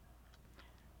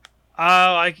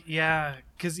 Oh,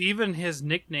 because even his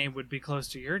nickname would be close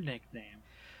to your nickname.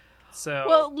 So.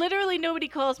 Well, literally nobody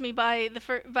calls me by the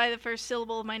first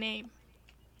syllable of my name.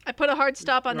 I put a hard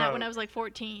stop on that when I was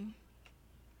 14.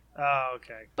 Oh,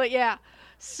 okay. But yeah,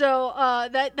 so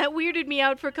that weirded me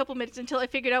out for a couple minutes until I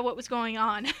figured out what was going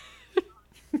on.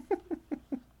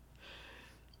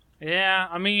 Yeah,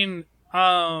 I mean,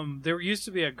 there used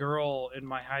to be a girl in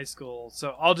my high school,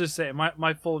 so I'll just say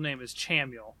my full name is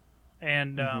Chamuel,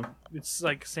 and it's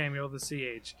like Samuel the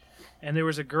CH. And there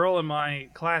was a girl in my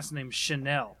class named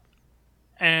Chanel,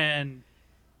 and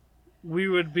we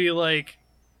would be like,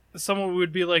 someone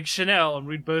would be like Chanel, and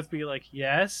we'd both be like,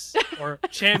 yes, or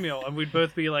Chamuel, and we'd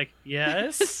both be like,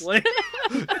 yes. Like,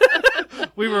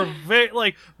 we were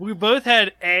we both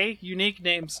had unique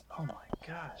names. Oh my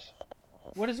gosh,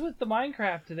 what is with the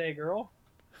Minecraft today, girl?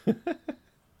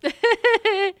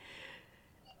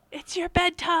 It's your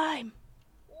bedtime.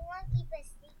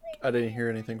 I didn't hear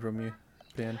anything from you,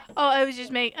 Dan. Oh, I was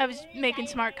just making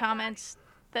smart comments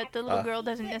that the little girl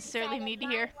doesn't necessarily need to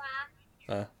hear.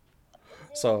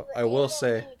 So I will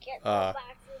say, I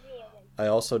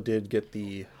also did get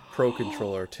the Pro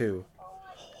Controller too,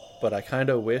 but I kind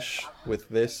of wish with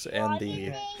this and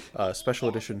the special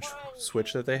edition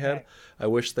Switch that they had, I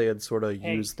wish they had sort of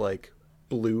used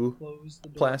blue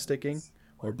plasticking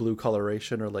or blue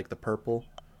coloration or the purple,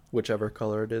 whichever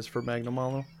color it is for Magnum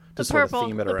Hollow, to sort of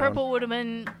theme it around. The purple would have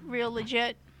been real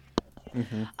legit.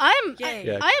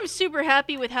 I am super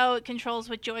happy with how it controls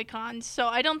with Joy-Cons, so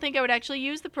I don't think I would actually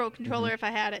use the Pro Controller if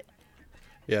I had it.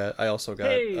 Yeah, I also got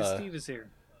Steve is here.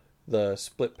 The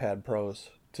Split Pad Pros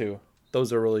too.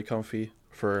 Those are really comfy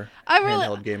for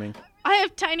handheld gaming. I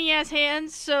have tiny ass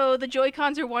hands, so the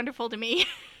Joy-Cons are wonderful to me.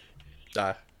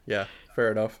 Yeah,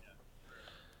 fair enough.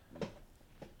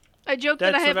 I joke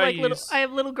that That's I have what I like little use. I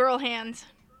have little girl hands.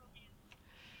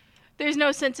 There's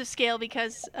no sense of scale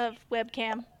because of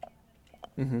webcam.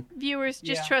 Mm-hmm. Viewers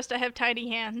just Yeah. trust I have tiny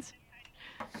hands.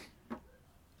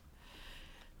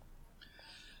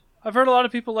 I've heard a lot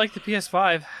of people like the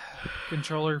PS5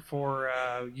 controller for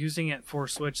using it for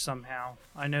Switch somehow.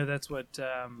 I know that's what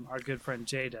our good friend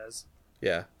Jay does.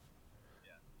 Yeah.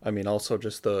 I mean, also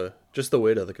just the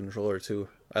weight of the controller too.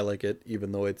 I like it,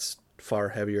 even though it's far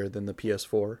heavier than the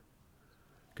PS4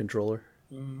 controller.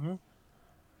 Mm-hmm.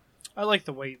 I like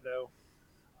the weight though.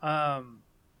 Man,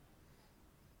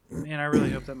 I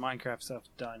really hope that Minecraft stuff's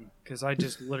done because I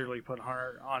just literally put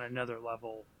Hunter on another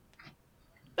level.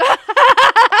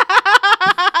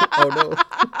 Oh no.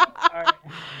 All right.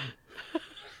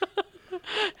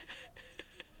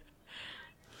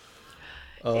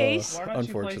 Ace? Why don't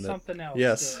you play Unfortunate. something else?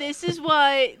 Yes. This is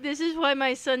why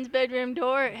my son's bedroom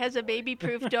door has a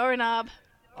baby-proof doorknob.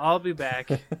 I'll be back.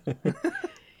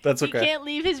 That's He okay. can't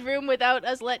leave his room without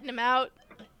us letting him out.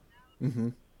 Mm-hmm.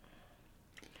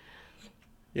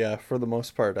 Yeah, for the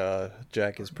most part,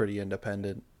 Jack is pretty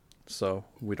independent, so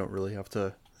we don't really have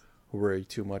to worry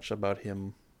too much about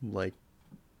him, like,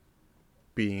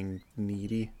 being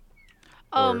needy.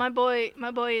 Oh, Or- my boy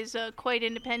is quite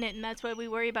independent, and that's why we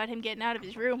worry about him getting out of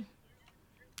his room.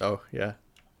 Oh, yeah.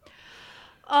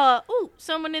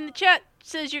 Someone in the chat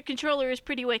says your controller is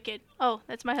pretty wicked. Oh,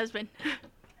 that's my husband.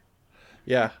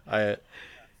 Yeah, I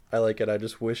like it. I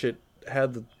just wish it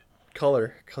had the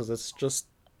color, because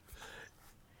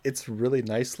it's really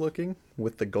nice looking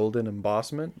with the golden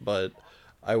embossment, but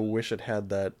I wish it had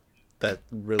that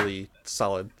really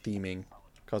solid theming,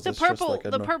 because The it's just purple, like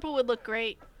the purple would look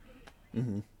great.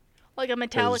 Mm-hmm. Like a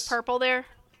metallic 'Cause- purple there.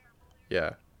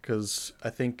 Yeah, because I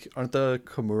think, aren't the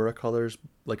Kimura colors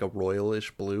like a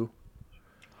royalish blue?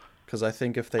 Because I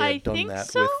think if they I had done think that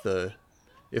so.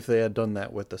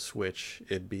 with the Switch,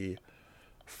 it'd be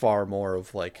far more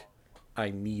of like, I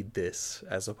need this,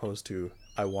 as opposed to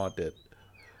I want it.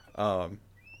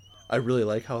 I really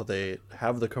like how they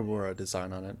have the Kimura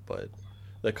design on it, but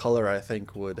the color I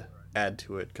think would add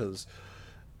to it, because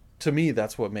to me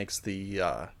that's what makes the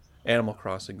Animal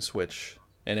Crossing Switch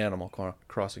an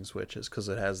Crossing Switch, is because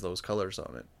it has those colors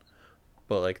on it.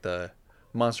 But like the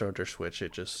Monster Hunter Switch,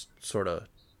 it just sort of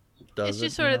does It's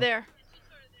just you sort of know? there.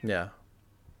 Yeah.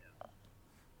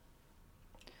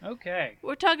 Okay.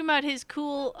 We're talking about his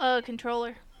cool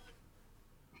controller.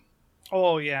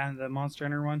 Oh yeah, the Monster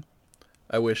Hunter one.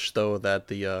 I wish though that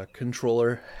the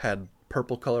controller had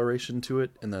purple coloration to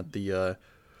it, and that the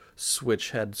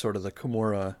Switch had sort of the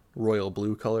Kimura royal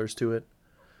blue colors to it,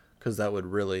 because that would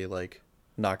really like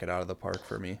knock it out of the park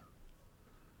for me.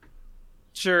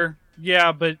 Sure.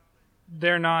 Yeah, but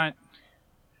they're not.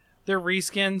 They're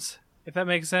reskins, if that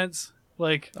makes sense.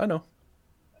 Like, I know.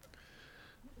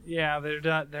 yeah, they're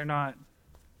not. They're not.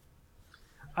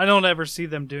 I don't ever see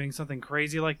them doing something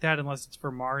crazy like that unless it's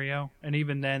for Mario, and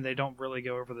even then, they don't really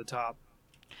go over the top.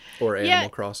 Or Yeah, Animal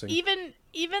Crossing.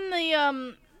 Even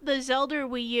the Zelda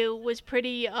Wii U was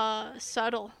pretty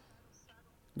subtle.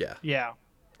 Yeah. Yeah,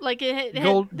 Like it had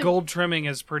gold the, gold trimming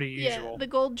is pretty yeah, usual. the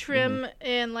gold trim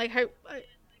and like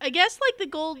I guess like the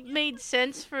gold made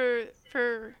sense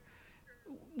for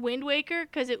Wind Waker,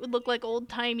 because it would look like old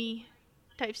timey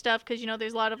type stuff, because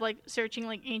there's a lot of like searching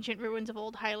like ancient ruins of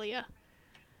old Hylia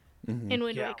in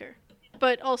Wind Yeah. Waker,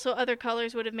 but also other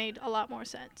colors would have made a lot more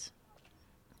sense.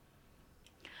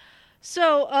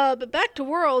 So, but back to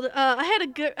World, I had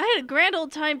a grand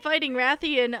old time fighting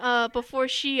Rathian before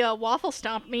she waffle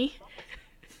stomped me.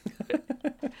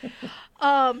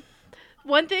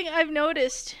 One thing I've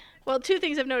noticed, well, two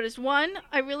things I've noticed. One,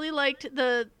 I really liked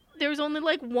there was only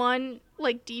like one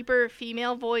like deeper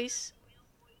female voice,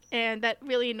 and that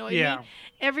really annoyed Yeah. me.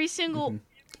 Every single,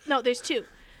 no, there's two.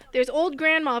 There's old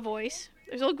grandma voice.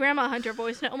 There's old grandma hunter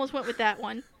voice, and I almost went with that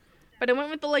one. But I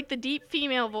went with the deep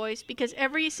female voice, because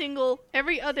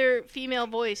every other female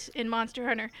voice in Monster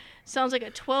Hunter sounds like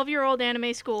a 12-year-old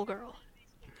anime schoolgirl.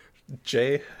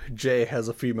 Jay has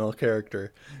a female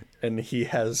character, and he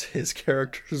has his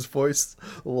character's voice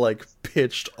like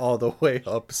pitched all the way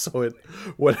up, so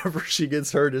whenever she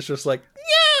gets heard, it's just like,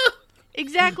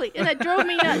 Exactly, and that drove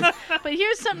me nuts. But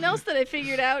here's something else that I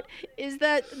figured out, is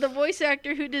that the voice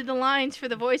actor who did the lines for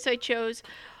the voice I chose,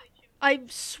 I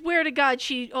swear to God,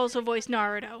 she also voiced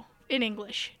Naruto in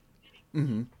English. Oh,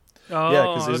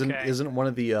 yeah, because okay. isn't one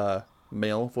of the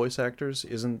male voice actors,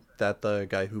 isn't that the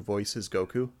guy who voices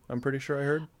Goku? I'm pretty sure I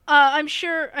heard. I'm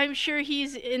sure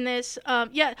he's in this.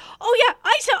 Yeah. Oh yeah,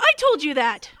 I told you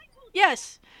that.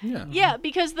 Yes. Yeah. Yeah,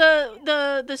 because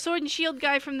the Sword and Shield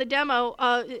guy from the demo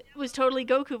was totally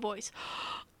Goku voice.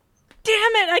 Damn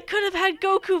it! I could have had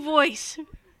Goku voice.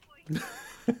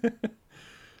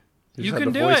 You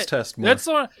can do it. Test more. That's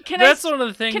one of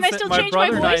the things that my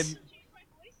brother and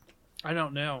I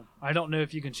don't know. I don't know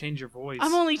if you can change your voice.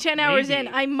 I'm only 10 hours in.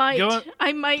 I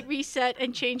might reset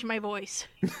and change my voice.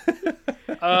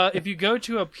 If you go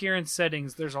to appearance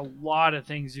settings, there's a lot of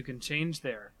things you can change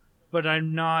there. But I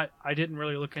didn't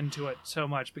really look into it so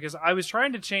much because I was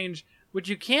trying to change, which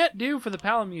you can't do for the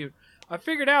Palamute. I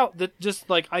figured out that just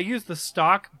like I use the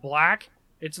stock black,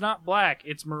 it's not black,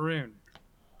 it's maroon.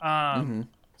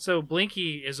 So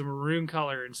Blinky is a maroon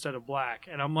color instead of black,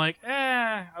 and I'm like,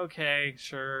 okay,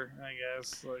 sure, I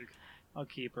guess, like, I'll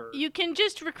keep her. You can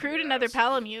just recruit another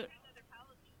Palamute.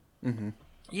 Mm-hmm.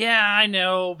 Yeah, I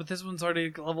know, but this one's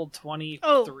already level 23.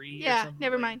 Oh, yeah, or something.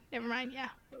 Never mind, yeah.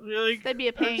 Like, that'd be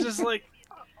a pain.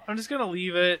 I'm just gonna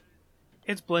leave it.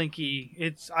 It's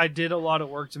Blinky. I did a lot of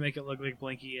work to make it look like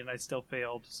Blinky, and I still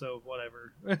failed, so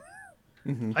whatever.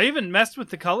 Mm-hmm. I even messed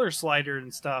with the color slider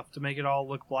and stuff to make it all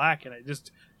look black, and it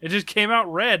just came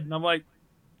out red, and I'm like,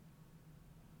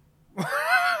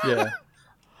 yeah.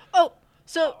 Oh,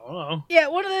 so I don't know. Yeah,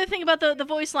 one other thing about the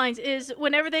voice lines is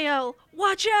whenever they yell,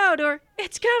 "Watch out!" or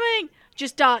 "It's coming,"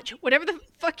 just dodge. Whatever the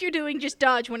fuck you're doing, just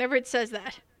dodge whenever it says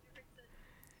that.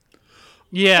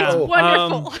 Yeah, it's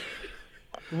wonderful.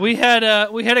 We had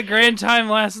a grand time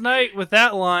last night with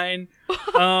that line.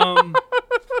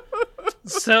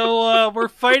 So we're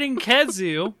fighting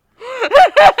Kezu,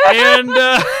 and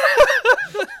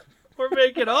we're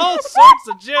making all sorts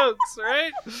of jokes,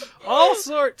 right? All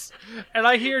sorts. And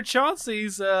I hear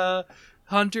Chauncey's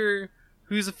hunter,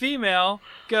 who's a female,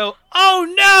 go,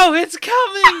 "Oh no, it's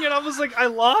coming!" And I was like, I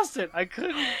lost it. I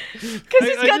couldn't. Because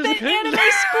he's got that anime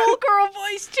schoolgirl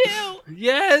voice too.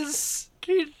 Yes,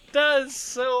 he does.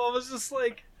 So I was just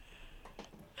like,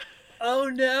 oh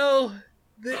no,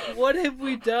 what have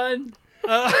we done?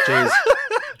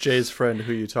 Jay's friend,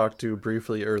 who you talked to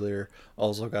briefly earlier,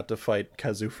 also got to fight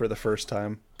Kezu for the first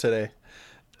time today,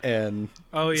 and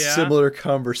similar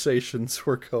conversations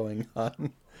were going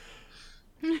on.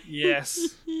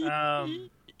 Yes,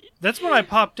 that's when I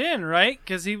popped in, right?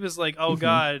 Because he was like, "Oh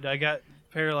God, I got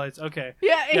paralyzed." Okay,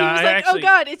 yeah, and he was like, "Oh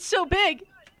God, it's so big,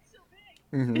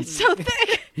 it's so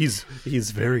thick."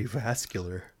 He's very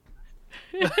vascular.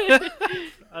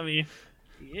 I mean,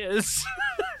 he is.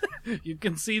 You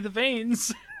can see the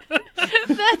veins.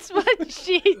 That's what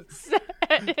she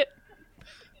said.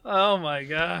 Oh my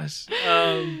gosh.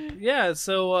 Yeah,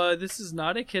 so this is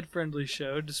not a kid-friendly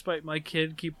show, despite my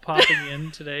kid keep popping in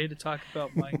today to talk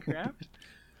about Minecraft.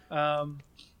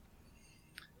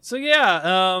 So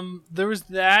yeah, there was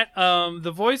that.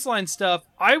 The voice line stuff,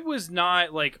 I was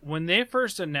not, like, when they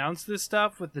first announced this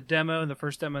stuff with the demo and the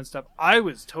first demo and stuff, I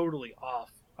was totally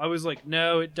off. I was like,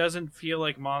 no, it doesn't feel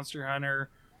like Monster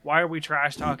Hunter. Why are we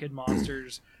trash talking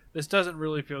monsters? This doesn't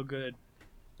really feel good.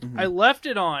 Mm-hmm. I left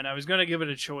it on. I was going to give it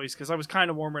a choice because I was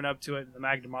kind of warming up to it in the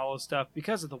Magnamalo stuff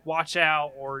because of the watch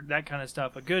out or that kind of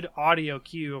stuff. A good audio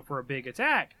cue for a big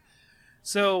attack.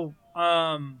 So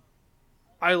I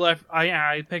left.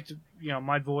 I picked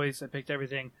my voice. I picked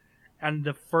everything. And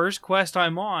the first quest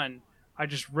I'm on, I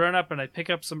just run up and I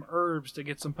pick up some herbs to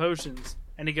get some potions.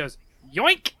 And he goes,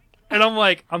 yoink! And I'm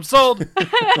like, I'm sold.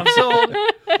 I'm sold.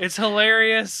 It's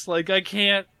hilarious. Like, I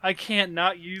can't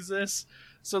not use this.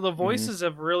 So the voices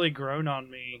have really grown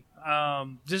on me.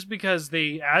 Just because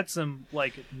they add some,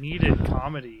 like, needed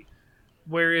comedy.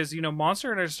 Whereas, Monster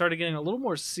Hunter started getting a little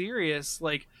more serious.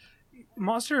 Like,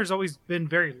 Monster has always been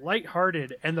very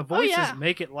lighthearted, and the voices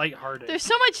make it lighthearted. There's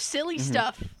so much silly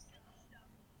stuff.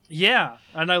 Yeah,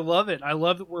 and I love it. I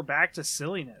love that we're back to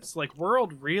silliness. Like,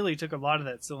 World really took a lot of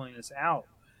that silliness out.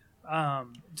 At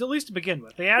least to begin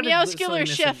with, they added Meowskiller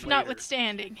Chef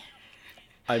notwithstanding.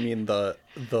 I mean, the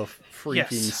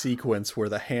freaking sequence where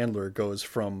the handler goes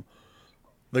from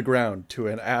the ground to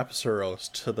an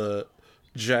Apsaros to the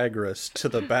Jagras to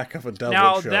the back of a Devil Joe.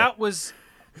 Now that was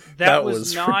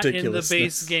not in the base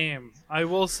ridiculousness. game. I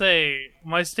will say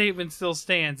my statement still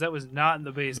stands. That was not in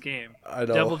the base game. I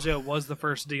know. Devil Joe was the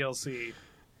first DLC.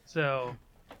 So,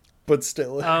 but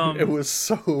still, it was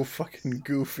so fucking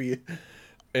goofy.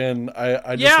 And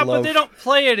I just love... but they don't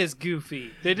play it as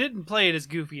goofy. They didn't play it as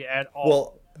goofy at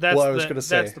all. I was going to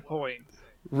say, that's the point.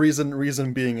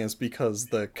 Reason being is because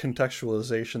the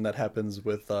contextualization that happens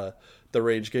with the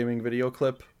Rage Gaming video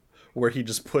clip, where he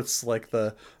just puts like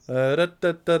the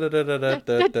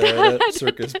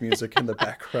circus music in the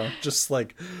background, just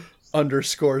like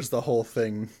underscores the whole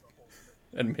thing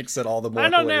and makes it all the more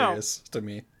hilarious to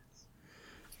me.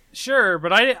 Sure,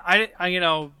 but I you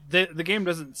know, the game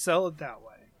doesn't sell it that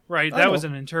way, right? That was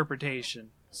an interpretation.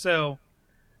 So,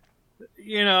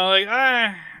 you know, like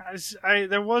I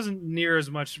there wasn't near as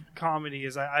much comedy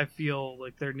as I feel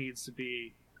like there needs to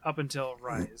be up until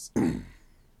Rise.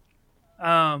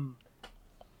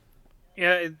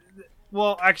 Yeah.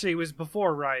 Well, actually, it was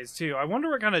before Rise too. I wonder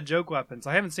what kind of joke weapons.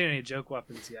 I haven't seen any joke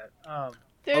weapons yet.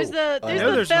 There's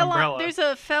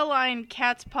a feline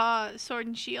cat's paw sword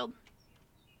and shield.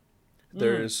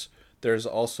 There's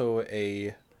also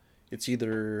it's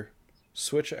either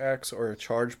switch axe or a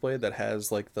charge blade that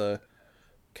has like the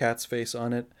cat's face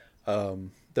on it.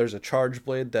 There's a charge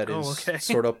blade that is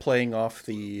sort of playing off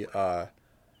the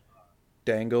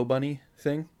Dango Bunny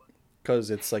thing, because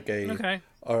it's like a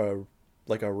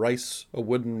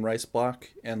wooden rice block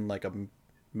and like a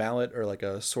mallet or like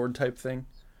a sword type thing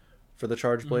for the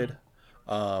charge blade.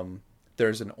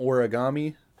 There's an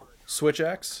origami switch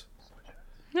axe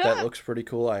that looks pretty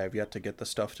cool. I have yet to get the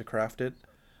stuff to craft it.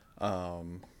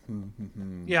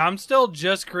 Yeah, I'm still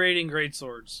just creating great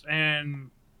swords,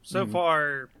 and so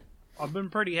far I've been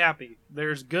pretty happy.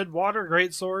 There's good water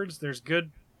great swords, there's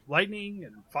good lightning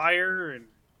and fire and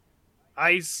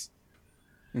ice.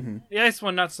 The ice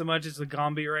one not so much. It's the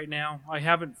Gombi right now. I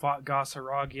haven't fought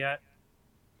Gosarog yet.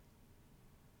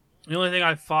 The only thing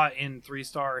I've fought in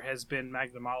 3-star has been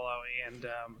Magnamalo and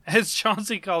as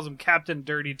Chauncey calls him, Captain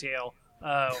Dirty Tail,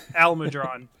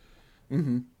 Almudron.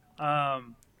 And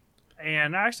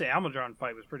actually Almudron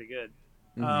fight was pretty good.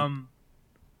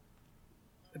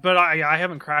 But I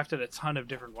haven't crafted a ton of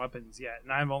different weapons yet,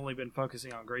 and I've only been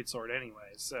focusing on Greatsword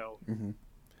anyway, so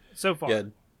so far. Yeah,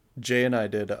 Jay and I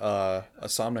did a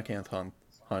Somnicanth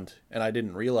hunt, and I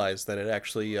didn't realize that it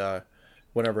actually,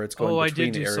 whenever it's going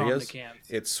between areas,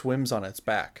 it swims on its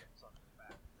back.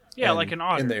 Yeah, and like an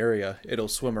otter. In the area, it'll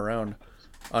swim around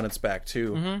on its back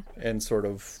too, and sort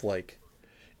of like,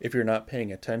 if you're not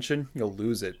paying attention, you'll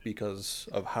lose it because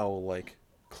of how like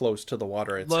close to the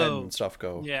water its head and stuff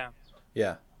go.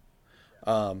 Yeah.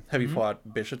 Have you fought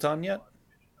Bishaton yet?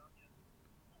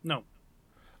 No.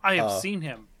 I have seen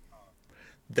him.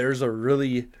 There's a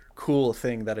really cool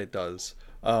thing that it does.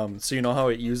 So you know how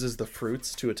it uses the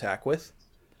fruits to attack with?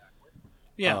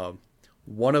 Yeah.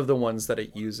 One of the ones that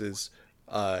it uses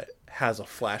has a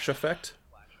flash effect,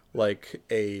 like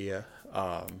a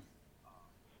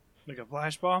like a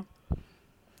flash bomb?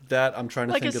 That I'm trying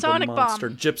to think of the monster.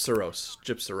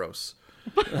 Gypsaros.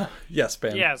 Yes,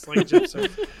 Ben. Yes, like a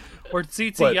Gypsaros. Or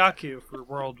Tsitsi Yaku for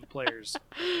world players.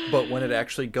 But when it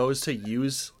actually goes to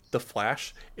use the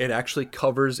flash, it actually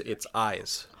covers its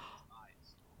eyes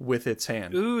with its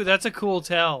hand. Ooh, that's a cool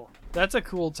tell.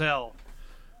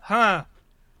 Huh.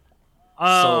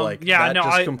 So like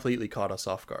that completely caught us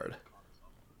off guard.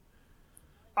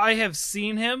 I have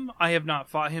seen him. I have not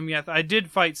fought him yet. I did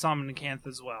fight Somnicanth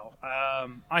as well.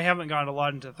 I haven't gotten a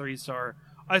lot into 3-star.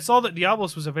 I saw that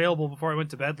Diablos was available before I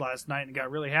went to bed last night and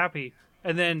got really happy,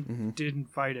 and then didn't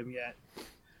fight him yet.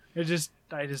 I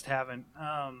just haven't.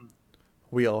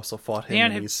 We also fought him,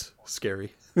 and he's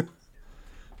scary.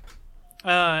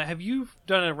 Have you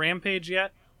done a Rampage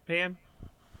yet, Pan?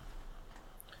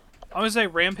 I would say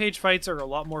Rampage fights are a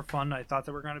lot more fun than I thought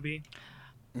they were going to be.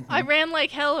 I ran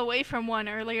like hell away from one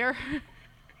earlier.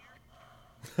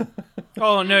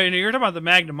 Oh, no, you're talking about the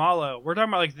Magnamalo. We're talking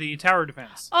about like the tower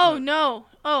defense. Oh, no,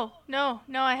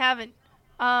 I haven't.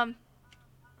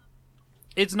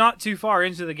 It's not too far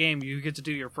into the game. You get to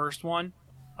do your first one.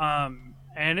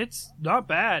 And it's not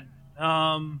bad.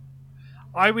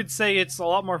 I would say it's a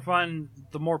lot more fun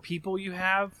the more people you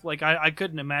have. Like, I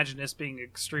couldn't imagine this being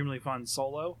extremely fun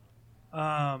solo.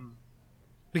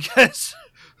 Because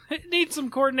it needs some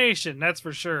coordination, that's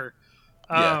for sure.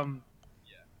 And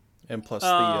plus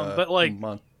but like,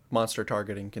 monster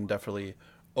targeting can definitely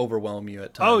overwhelm you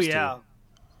at times, too.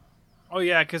 Oh,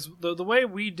 yeah, because the way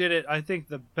we did it, I think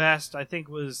the best,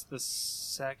 was the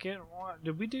second one.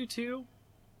 Did we do 2?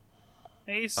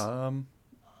 Ace?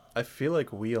 I feel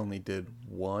like we only did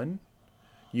 1.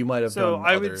 You might have done others. So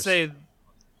I would say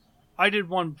I did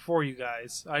one before you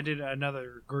guys. I did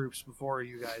another groups before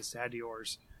you guys had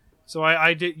yours. So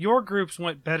I did. Your groups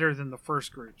went better than the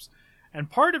first groups, and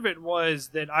part of it was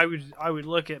that I would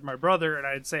look at my brother and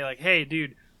I'd say like, "Hey,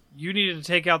 dude, you needed to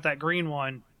take out that green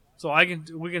one, so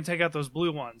we can take out those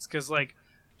blue ones," because like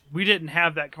we didn't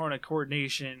have that kind of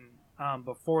coordination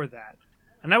before that.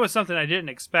 And that was something I didn't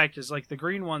expect, is like the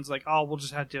green ones, like, oh, we'll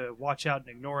just have to watch out and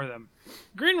ignore them.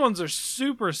 Green ones are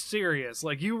super serious.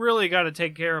 Like, you really got to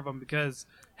take care of them because,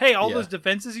 hey, all those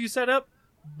defenses you set up,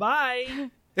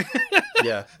 bye.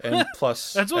 Yeah, and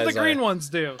plus... That's what the green ones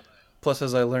do. Plus,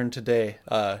 as I learned today,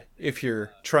 if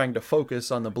you're trying to focus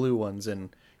on the blue ones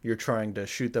and you're trying to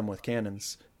shoot them with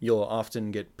cannons, you'll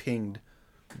often get pinged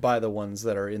by the ones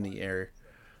that are in the air.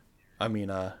 I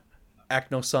mean,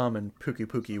 Acnosam and Pookie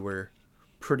Pookie were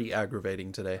pretty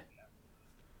aggravating today.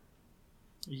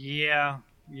 Yeah,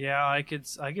 I could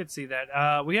see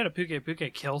that. We had a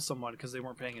Puke kill someone because they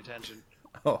weren't paying attention.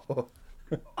 Oh.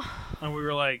 And we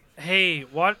were like, "Hey,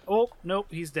 what? Oh, nope,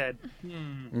 he's dead."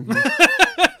 Mm-hmm.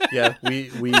 Yeah,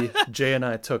 Jay and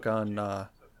I took on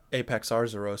Apex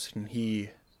Arzuros, and he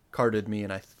carded me,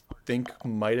 and I think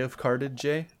might have carded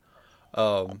Jay.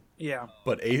 Yeah.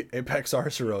 But Apex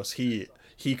Arzuros,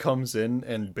 he comes in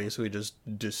and basically just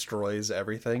destroys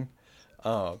everything.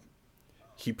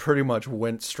 He pretty much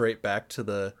went straight back to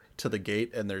the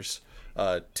gate, and there's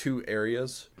 2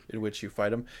 areas in which you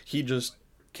fight him. He just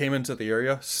came into the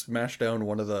area, smashed down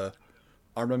one of the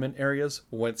armament areas,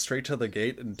 went straight to the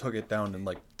gate, and took it down in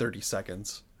like 30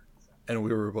 seconds. And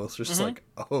we were both just like,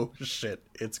 "Oh shit,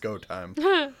 it's go time.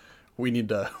 We need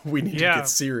to get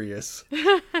serious."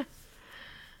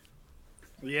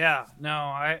 Yeah,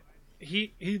 no,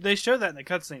 they showed that in the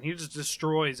cutscene. He just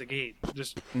destroys a gate,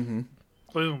 just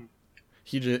boom.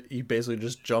 He basically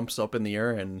just jumps up in the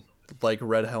air and, like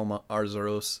Red Helm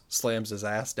Arzuros, slams his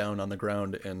ass down on the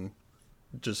ground and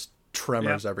just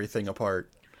tremors everything apart.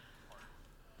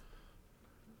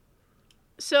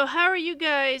 So how are you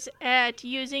guys at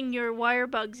using your wire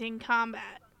bugs in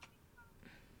combat?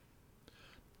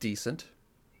 Decent.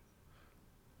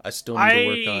 I still need to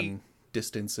work on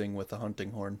distancing with the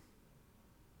hunting horn.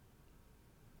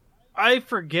 I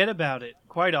forget about it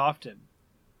quite often.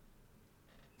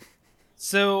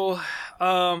 So,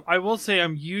 I will say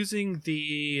I'm using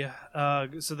the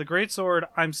greatsword.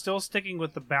 I'm still sticking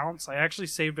with the bounce. I actually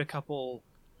saved a couple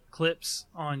clips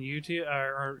on YouTube,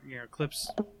 or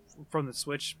clips from the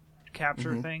Switch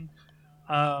capture thing,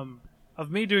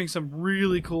 of me doing some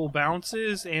really cool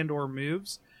bounces and or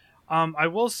moves. I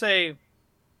will say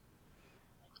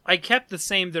I kept the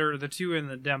same that are the 2 in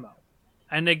the demo,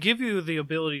 and they give you the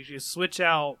ability to switch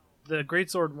out the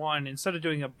greatsword 1 instead of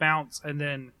doing a bounce and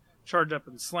then charge up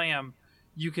and slam.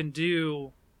 You can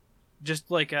do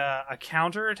just like a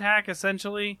counter attack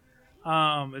essentially.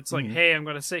 It's like, hey, I'm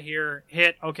going to sit here,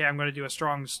 hit, okay, I'm going to do a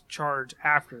strong charge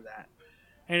after that.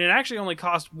 And it actually only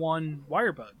cost 1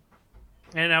 wire bug.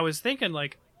 And I was thinking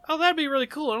like, oh, that'd be really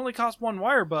cool. It only cost 1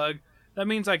 wire bug. That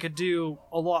means I could do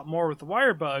a lot more with the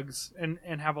wire bugs and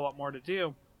have a lot more to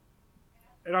do.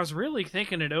 And I was really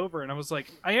thinking it over, and I was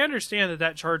like, I understand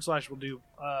that charge slash will do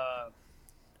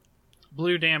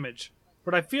blue damage,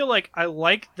 but I feel like I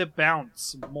like the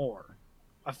bounce more.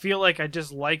 I feel like I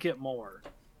just like it more.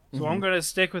 So I'm going to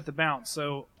stick with the bounce.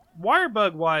 So wire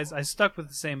bug wise, I stuck with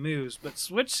the same moves, but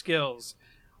switch skills,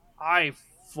 I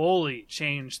fully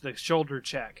changed the shoulder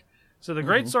check. So the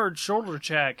greatsword shoulder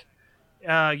check,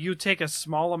 you take a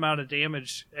small amount of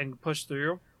damage and push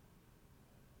through.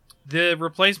 The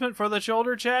replacement for the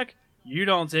shoulder check, you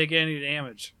don't take any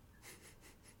damage.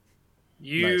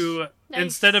 You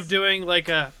instead of doing like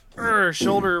a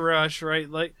shoulder rush, right?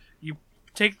 Like you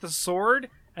take the sword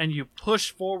and you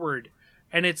push forward,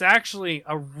 and it's actually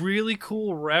a really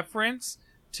cool reference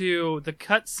to the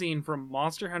cutscene from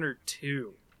Monster Hunter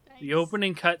 2. Nice. The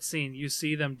opening cutscene, you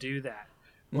see them do that,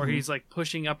 where he's like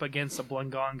pushing up against a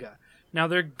Blanganga. Now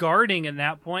they're guarding in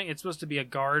that point. It's supposed to be a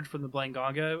guard from the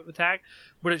Blanganga attack,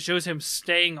 but it shows him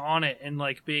staying on it and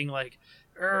like being like,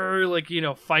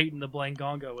 fighting the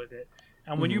Blanganga with it.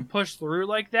 And when you push through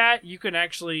like that, you can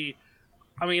actually,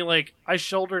 I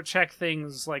shoulder check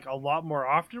things like a lot more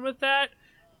often with that.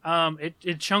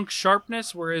 It chunks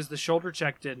sharpness, whereas the shoulder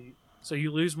check didn't. So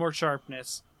you lose more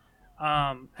sharpness.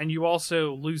 And you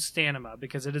also lose stamina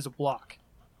because it is a block.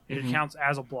 It counts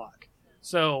as a block.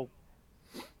 So,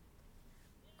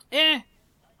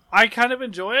 I kind of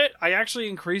enjoy it. I actually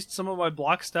increased some of my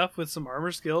block stuff with some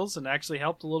armor skills and actually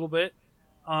helped a little bit.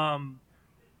 But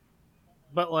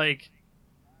like,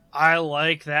 I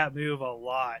like that move a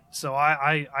lot. So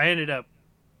I ended up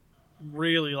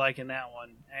really liking that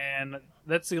one. And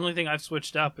that's the only thing I've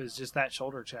switched up is just that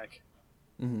shoulder check.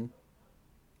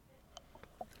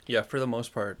 Yeah, for the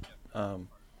most part,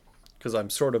 because I'm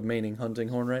sort of maining Hunting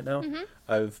Horn right now,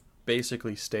 I've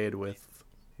basically stayed with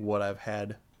what I've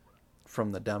had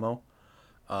from the demo.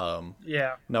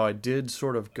 Now I did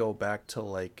sort of go back to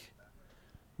like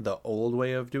the old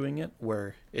way of doing it,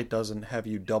 where it doesn't have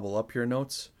you double up your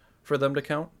notes for them to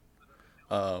count.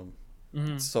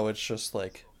 So it's just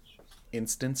like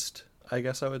instanced, I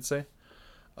guess I would say.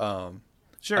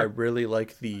 Sure. I really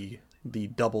like the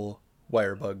double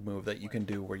wire bug move that you can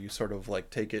do, where you sort of like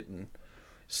take it and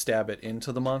stab it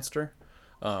into the monster.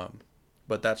 But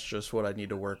but that's just what I need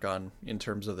to work on in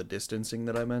terms of the distancing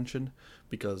that I mentioned,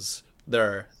 because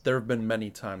there have been many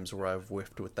times where I've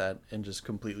whiffed with that and just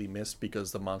completely missed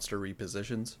because the monster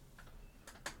repositions.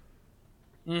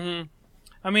 Mm-hmm.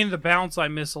 I mean, the bounce I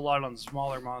miss a lot on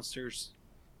smaller monsters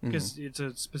because it's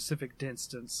a specific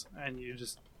distance, and you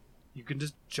can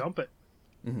just jump it.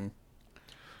 Mm-hmm.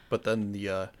 But then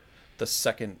the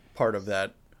second part of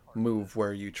that move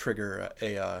where you trigger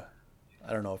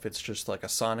I don't know if it's just like a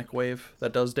sonic wave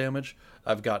that does damage.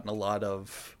 I've gotten a lot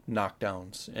of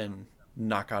knockdowns and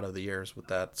knock out of the ears with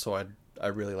that, so I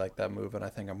really like that move, and I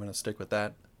think I'm going to stick with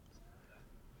that.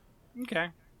 Okay.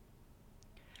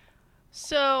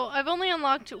 So I've only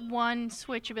unlocked one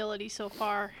switch ability so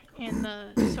far in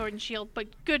the Sword and Shield, but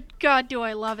good God, do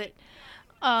I love it!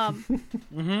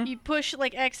 You push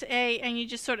like XA and you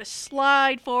just sort of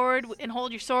slide forward and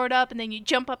hold your sword up, and then you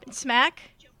jump up and smack.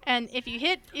 And if you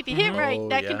hit right,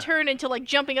 that can turn into like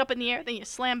jumping up in the air. Then you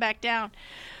slam back down.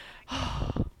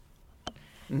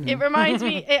 It reminds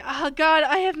me. God,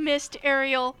 I have missed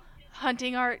aerial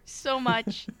hunting art so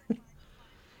much.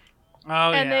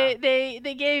 And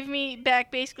they gave me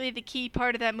back basically the key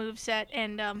part of that moveset,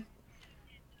 and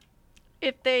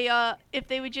if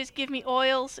they would just give me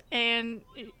oils and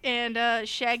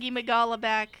Shaggy Magala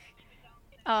back,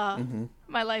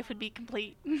 my life would be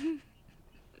complete.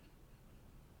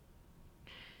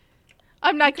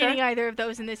 I'm not getting either of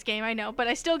those in this game, I know, but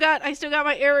I still got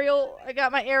my aerial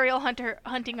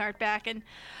hunting art back, and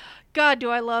God,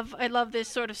 do I love this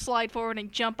sort of slide forward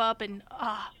and jump up, and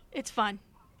it's fun.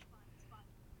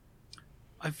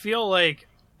 I feel like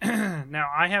now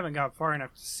I haven't got far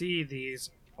enough to see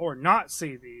these or not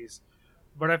see these,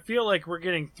 but I feel like we're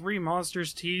getting 3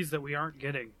 monsters teased that we aren't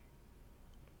getting.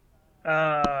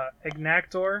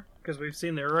 Ignactor, because we've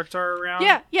seen the Uruktar around.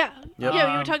 Yeah. You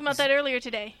were talking about that earlier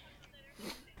today.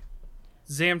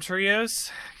 Zamtrios,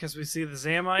 because we see the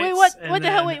Zamites. Wait, what the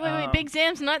hell? Wait. Big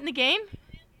Zam's not in the game?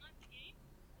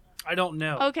 I don't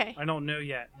know. Okay. I don't know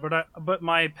yet, but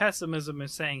my pessimism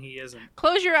is saying he isn't.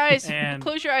 Close your eyes.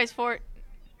 Close your eyes for it.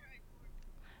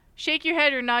 Shake your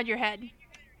head or nod your head.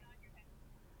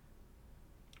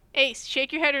 Ace,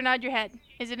 shake your head or nod your head.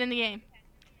 Is it in the game?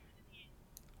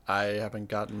 I haven't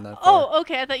gotten that far. Oh,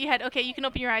 okay. I thought you had. Okay, you can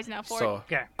open your eyes now for it.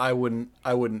 Okay. I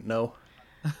wouldn't know.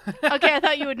 Okay, I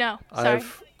thought you would know. Sorry.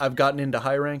 I've gotten into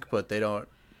high rank, but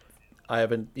I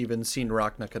haven't even seen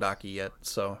Rachna Kadaki yet,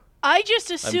 so I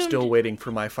just assumed. I'm still waiting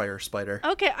for my fire spider.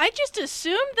 Okay, I just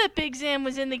assumed that Big Zam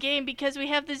was in the game because we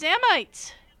have the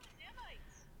Zamites.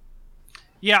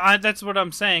 Yeah, that's what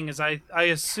I'm saying. Is I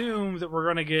assume that we're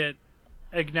gonna get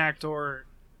Ignactor,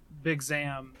 Big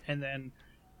Zam, and then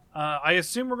I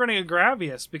assume we're gonna get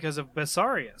Gravius because of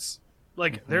Bessarius.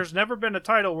 Like, there's never been a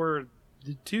title where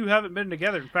the two haven't been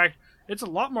together. In fact, it's a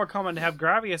lot more common to have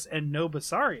Gravius and no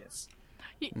Bessarius.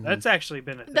 That's actually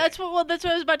been a thing. That's what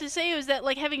I was about to say, was that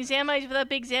like having Zamites without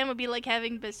Big Zam would be like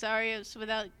having Bessarius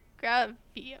without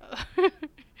Gravio.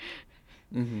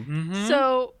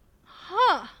 So,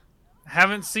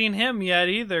 haven't seen him yet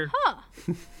either.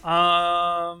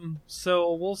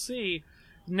 So we'll see.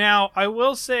 Now, I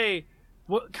will say,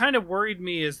 what kind of worried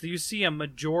me is that you see a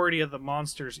majority of the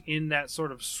monsters in that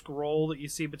sort of scroll that you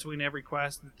see between every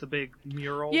quest, the big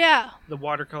mural. Yeah. The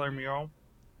watercolor mural.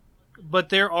 But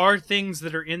there are things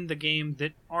that are in the game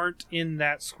that aren't in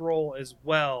that scroll as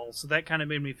well. So that kind of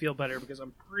made me feel better, because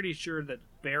I'm pretty sure that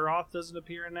Baroth doesn't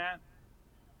appear in that.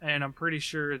 And I'm pretty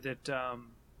sure that...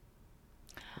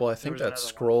 well, I think that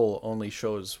scroll only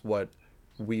shows what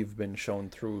we've been shown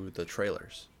through the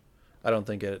trailers. I don't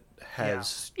think it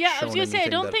has. Yeah, I was gonna say, I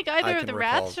don't think either of the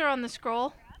Wraths are on the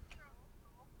scroll.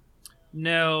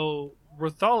 No,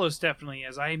 Rathalos definitely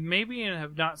is. I maybe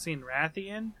have not seen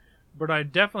Rathian, but I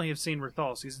definitely have seen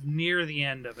Rathalos. He's near the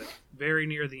end of it, very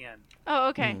near the end. Oh,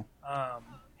 okay.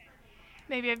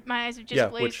 Maybe my eyes have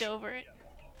just glazed over it.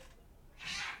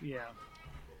 Yeah.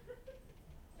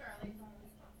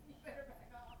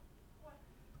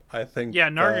 I think. Yeah,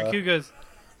 Nargacuga's.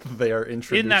 They are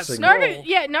introducing... in that scroll.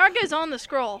 Narga's on the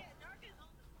scroll.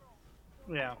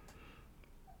 Yeah.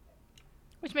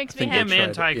 Which makes me happy. Him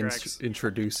and Tigrex.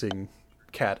 Introducing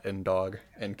cat and dog,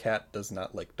 and cat does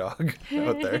not like dog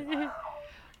out there.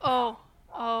 Oh.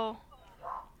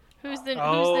 Who's the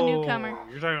newcomer?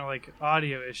 You're talking about, like,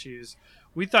 audio issues.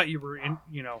 We thought you were in,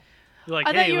 like,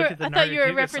 I hey, look at the Nargacuga I thought you were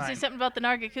referencing sign. something about the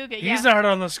Nargacuga. Yeah. He's not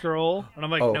on the scroll. And I'm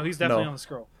like, no, he's definitely on the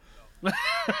scroll.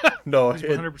 No,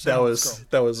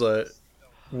 that was a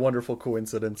wonderful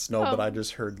coincidence. But I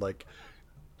just heard like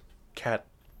cat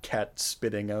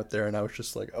spitting out there, and I was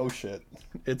just like, oh shit,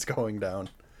 it's going down.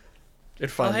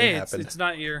 It finally happened. It's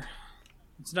not your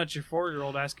It's not your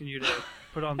 4-year-old asking you to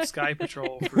put on Sky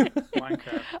Patrol for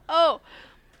Minecraft. Oh,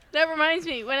 that reminds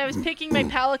me. When I was picking my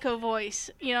Palico voice,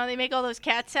 you know, they make all those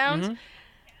cat sounds. Mm-hmm.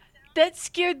 That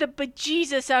scared the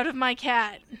bejesus out of my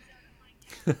cat.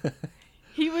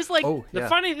 He was like... Oh, yeah. The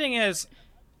funny thing is,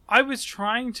 I was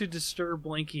trying to disturb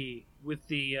Blinky with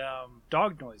the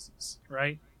dog noises,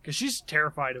 right? Because she's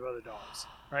terrified of other dogs,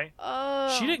 right?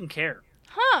 Oh. She didn't care.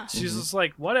 Huh. She's just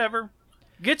like, whatever.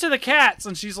 Get to the cats.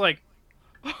 And she's like,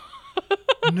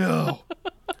 no.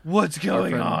 What's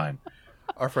going on?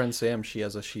 Our friend Sam, she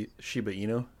has a Shiba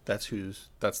Inu. That's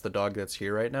the dog that's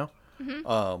here right now.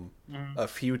 Mm-hmm. A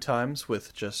few times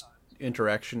with just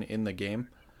interaction in the game.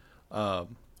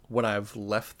 When I've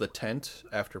left the tent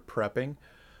after prepping,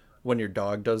 when your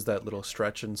dog does that little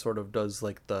stretch and sort of does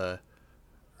like the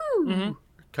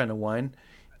kind of whine,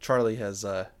 Charlie has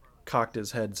cocked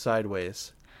his head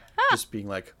sideways, just being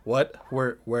like, "What?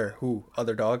 Where? Who?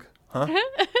 Other dog? Huh?"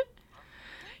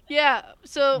 Yeah.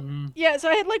 So so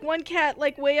I had like one cat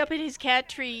like way up in his cat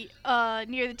tree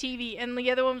near the TV, and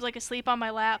the other one was like asleep on my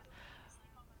lap.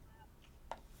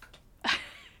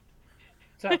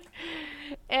 So,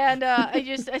 And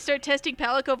I start testing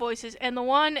Palico voices, and the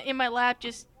one in my lap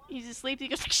he's asleep. He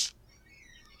goes,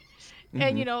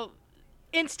 and you know,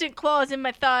 instant claws in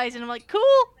my thighs, and I'm like, cool.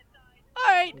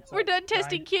 All right, we're done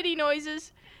testing kitty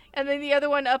noises. And then the other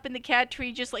one up in the cat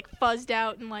tree just like fuzzed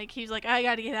out, and like he was like, I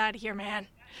gotta get out of here, man.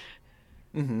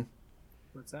 Mm-hmm.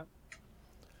 what's that?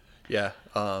 Yeah.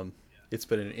 It's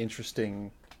been an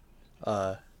interesting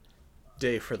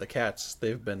day for the cats.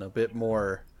 They've been a bit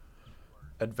more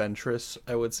adventurous,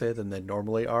 I would say, than they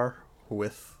normally are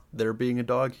with there being a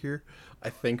dog here. I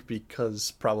think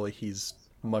because probably he's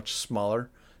much smaller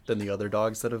than the other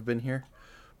dogs that have been here,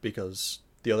 because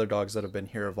the other dogs that have been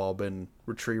here have all been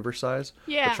retriever size.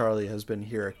 Yeah. But Charlie has been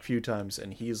here a few times,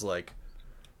 and he's like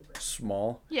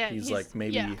small. Yeah, he's he's like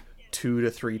maybe yeah. 2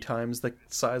 to 3 times the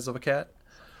size of a cat.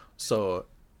 So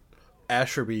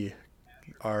Asherby,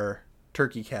 our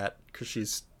turkey cat, because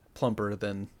she's plumper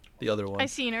than the other one. I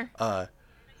seen her.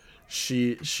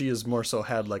 She has more so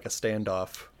had like a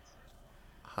standoff.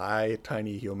 Hi,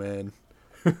 tiny human.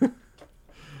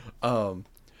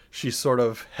 She sort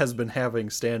of has been having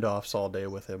standoffs all day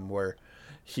with him where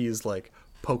he's like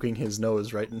poking his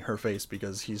nose right in her face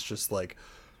because he's just like,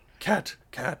 cat.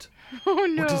 Oh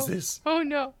no. What is this? Oh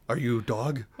no. Are you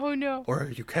dog? Oh no. Or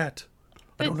are you cat?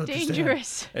 I don't That's understand.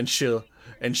 dangerous.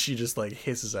 And she just like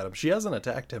hisses at him. She hasn't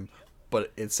attacked him,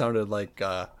 but it sounded like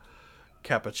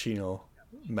Cappuccino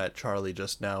met Charlie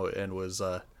just now and was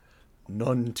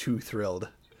none too thrilled.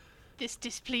 This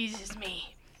displeases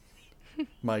me.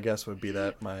 My guess would be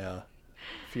that my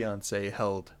fiance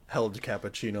held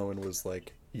Cappuccino and was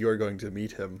like, "You're going to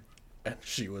meet him," and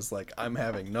she was like, "I'm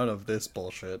having none of this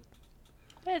bullshit."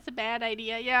 That's a bad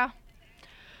idea, yeah.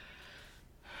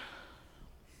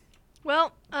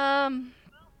 Well,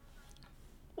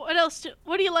 what else?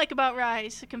 What do you like about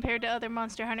Rise compared to other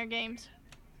Monster Hunter games?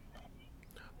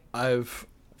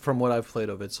 From what I've played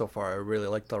of it so far, I really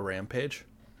like the Rampage.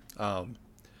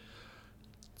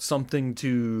 Something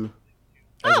to,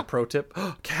 as a pro tip,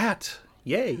 cat,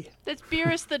 yay! That's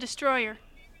Beerus the Destroyer.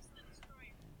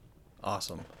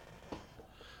 Awesome.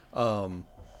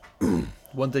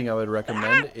 One thing I would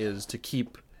recommend is to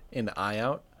keep an eye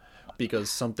out,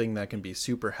 because something that can be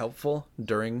super helpful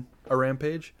during a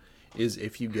rampage is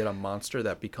if you get a monster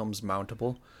that becomes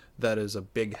mountable, that is a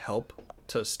big help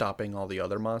to stopping all the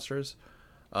other monsters.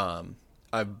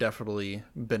 I've definitely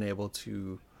been able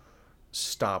to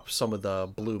stop some of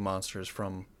the blue monsters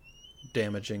from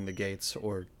damaging the gates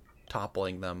or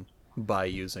toppling them by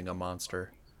using a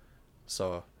monster.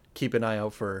 So keep an eye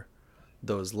out for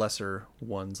those lesser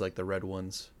ones like the red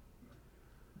ones.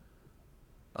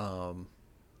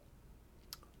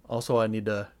 Also, I need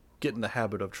to get in the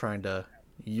habit of trying to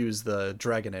use the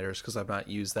Dragonators because I've not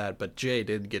used that, but Jay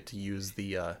did get to use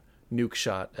the nuke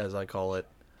shot, as I call it,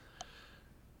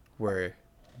 where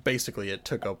basically it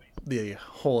took up the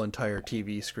whole entire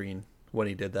TV screen when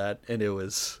he did that, and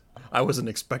I wasn't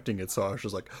expecting it, so I was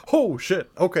just like, oh shit,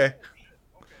 okay.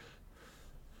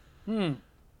 So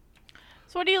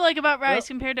what do you like about Rise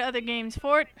compared to other games,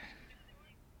 Fort?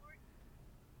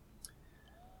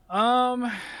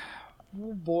 Oh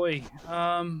boy.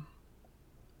 The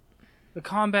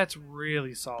combat's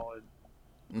really solid.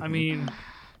 I mean,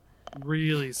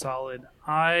 really solid.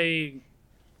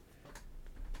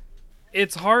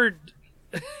 It's hard.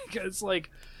 It's like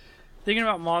thinking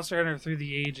about Monster Hunter through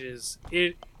the ages.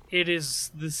 It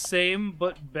is the same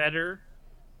but better.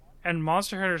 And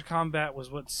Monster Hunter's combat was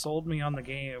what sold me on the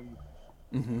game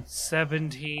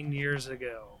 17 years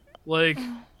ago. Like,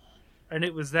 and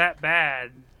it was that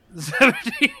bad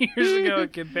 17 years ago in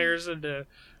comparison to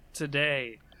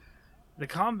today. The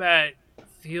combat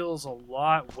feels a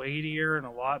lot weightier and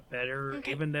a lot better,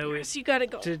 Okay, even though Paris, you gotta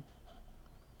go.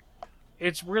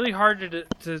 It's really hard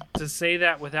to say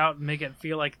that without making it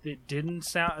feel like it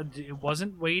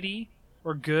wasn't weighty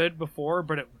or good before,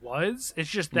 but it was. It's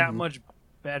just that much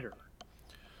better.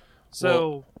 So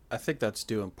well, I think that's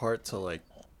due in part to like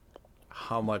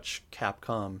how much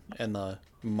Capcom and the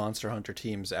Monster Hunter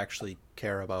teams actually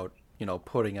care about,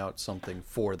 putting out something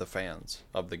for the fans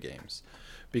of the games,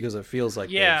 because it feels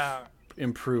like they've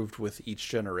improved with each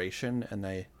generation, and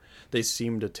they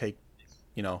seem to take,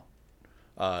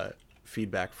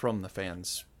 feedback from the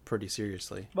fans pretty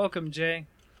seriously. Welcome, Jay.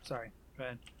 Sorry, go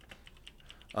ahead.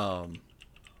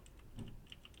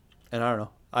 And I don't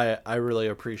know. I really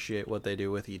appreciate what they do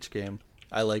with each game.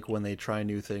 I like when they try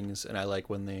new things, and I like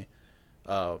when they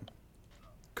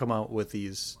come out with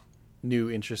these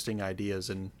new interesting ideas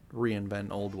and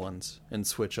reinvent old ones and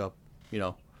switch up,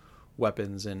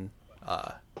 weapons and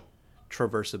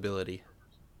traversability.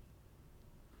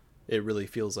 It really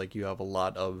feels like you have a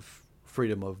lot of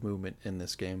freedom of movement in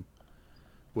this game,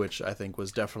 which I think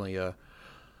was definitely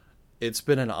it's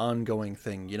been an ongoing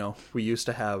thing. We used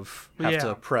to have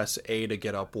to press A to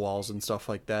get up walls and stuff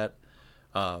like that,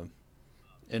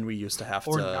 and we used to have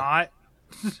or to not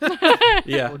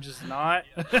yeah or just not.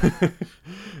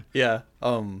 yeah.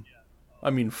 I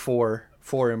mean, 4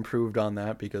 improved on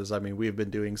that, because we've been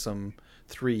doing some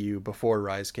 3U before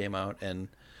Rise came out, and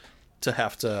to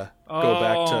have to go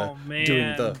back to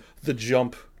doing the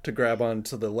jump to grab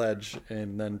onto the ledge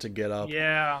and then to get up.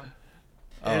 Yeah.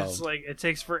 It's like it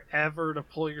takes forever to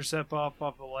pull yourself off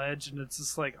the ledge, and it's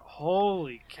just like,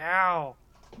 holy cow.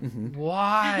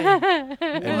 Why?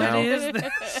 What is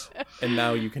this? And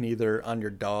now you can either on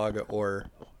your dog or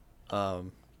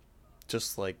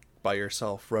just like by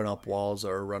yourself run up walls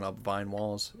or run up vine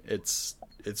walls. It's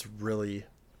really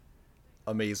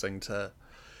amazing to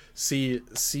see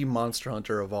Monster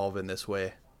Hunter evolve in this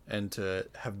way, and to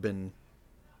have been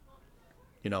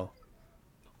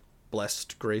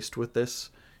graced with this,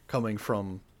 coming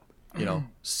from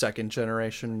second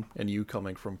generation and you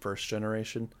coming from first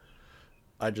generation.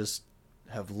 I just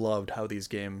have loved how these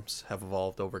games have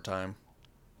evolved over time.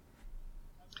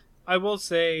 I will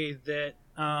say that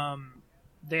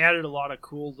they added a lot of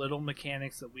cool little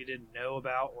mechanics that we didn't know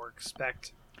about or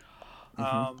expect.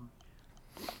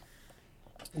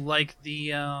 Like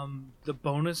the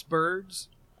bonus birds.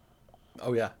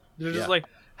 Oh yeah. They're just like,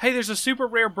 hey, there's a super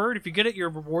rare bird. If you get it, your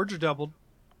rewards are doubled.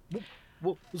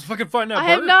 Let's fucking find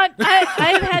that bird. I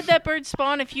have had that bird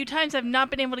spawn a few times. I've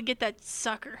not been able to get that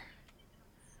sucker.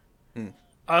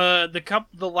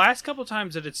 The last couple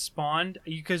times that it's spawned,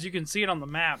 because you can see it on the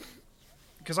map.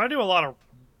 Because I do a lot of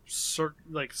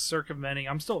circumventing.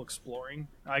 I'm still exploring.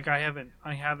 Like I haven't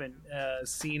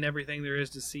seen everything there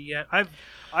is to see yet.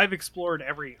 I've explored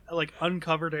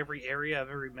uncovered every area of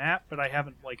every map, but I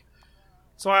haven't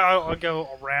So I'll go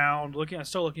around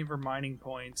still looking for mining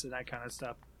points and that kind of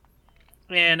stuff.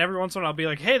 And every once in a while I'll be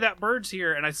like, hey, that bird's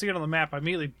here, and I see it on the map. I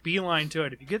immediately beeline to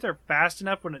it. If you get there fast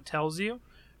enough when it tells you,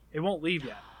 it won't leave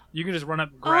you. You can just run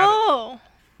up and grab it.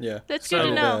 Yeah. That's good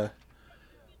to know.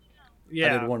 I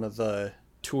did one of the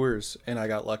tours, and I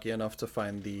got lucky enough to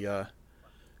find the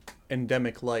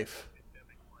endemic life.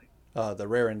 The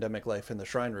rare endemic life in the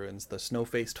Shrine Ruins, the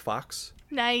snow-faced fox.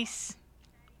 Nice.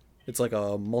 It's like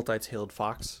a multi-tailed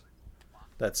fox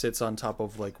that sits on top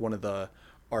of one of the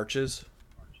arches.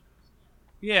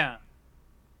 Yeah.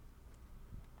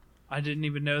 I didn't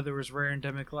even know there was rare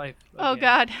endemic life. Oh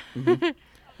God.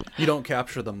 You don't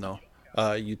capture them though.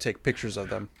 You take pictures of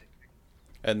them,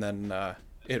 and then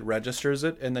it registers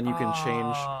it, and then you can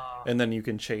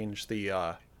change,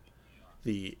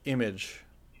 the image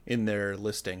in their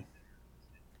listing.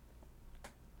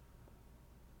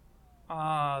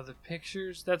 The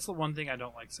pictures. That's the one thing I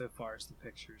don't like so far is the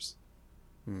pictures.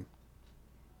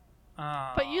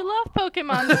 But you love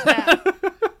Pokemon Snap.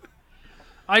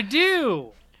 I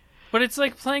do, but it's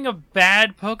like playing a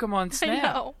bad Pokemon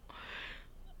Snap.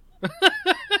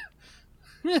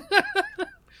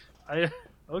 I know.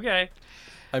 Okay.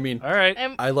 I mean, all right.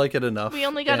 And I like it enough. We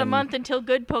only got a month until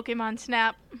good Pokemon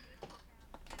Snap.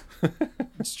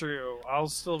 It's true. I'll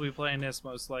still be playing this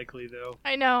most likely, though.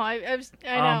 I know. I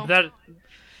know.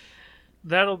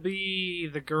 That'll be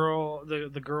the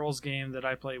girls' game that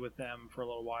I play with them for a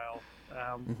little while,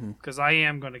 because I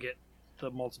am going to get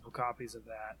the multiple copies of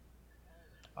that.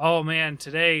 Oh man,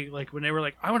 today when they were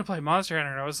like, I want to play Monster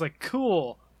Hunter, and I was like,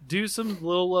 cool, do some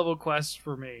low level quests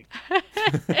for me.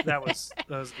 that was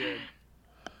good.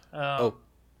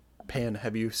 Pan,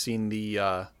 have you seen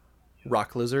the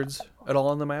rock lizards at all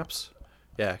on the maps,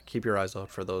 yeah, keep your eyes out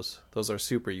for those. Those are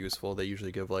super useful. They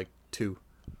usually give like 2.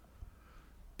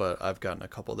 But I've gotten a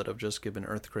couple that have just given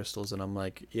earth crystals, and I'm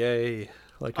like, yay!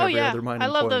 Like every other mining I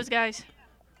love point. those guys.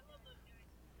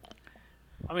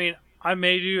 I mean, I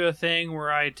may do a thing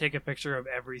where I take a picture of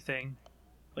everything,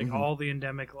 like all the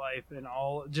endemic life and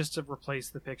all, just to replace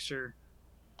the picture.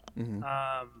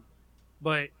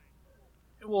 But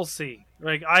we'll see.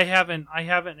 Like I haven't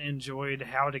enjoyed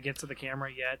how to get to the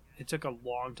camera yet. It took a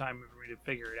long time for me to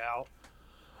figure it out.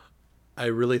 I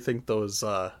really think those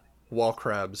wall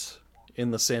crabs in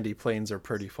the sandy plains are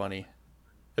pretty funny.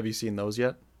 Have you seen those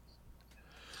yet?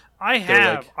 I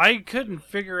have. I couldn't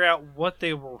figure out what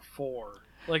they were for.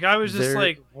 Like I was just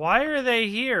like, why are they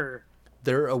here?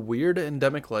 They're a weird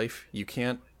endemic life. You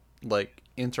can't like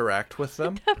interact with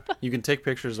them. You can take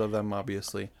pictures of them,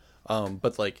 obviously.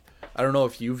 But like, I don't know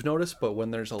if you've noticed, but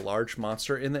when there's a large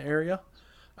monster in the area,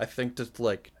 I think to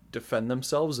like defend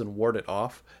themselves and ward it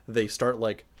off, they start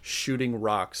like shooting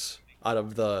rocks out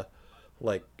of their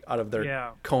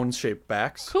cone-shaped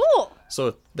backs. Cool.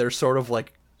 So they're sort of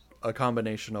like a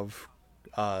combination of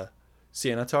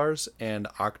Cianatars and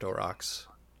Octoroks.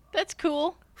 That's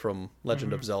cool. From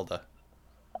Legend of Zelda.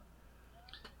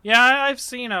 Yeah, I've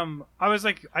seen them. I was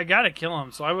like, I gotta kill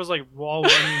him. So I was like wall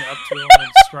running up to him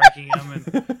and striking him.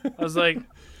 And I was like,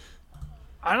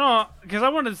 I don't, because I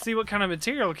wanted to see what kind of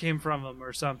material came from them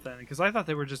or something. Because I thought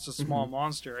they were just a small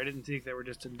monster. I didn't think they were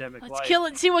just endemic life. Let's kill it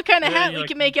and see what kind of hat we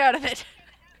can make out of it.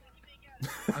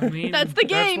 I mean, that's the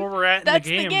game. That's where we're at That's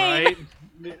in the the game,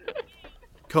 right?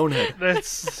 Conehead.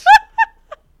 That's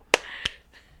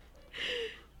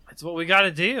what we got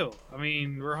to do. I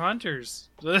mean, we're hunters.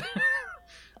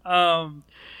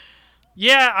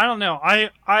 Yeah, I don't know.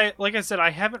 I like I said,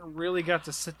 I haven't really got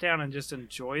to sit down and just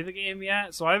enjoy the game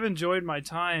yet. So I've enjoyed my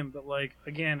time, but like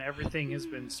again, everything has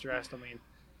been stressed. I mean,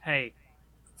 hey,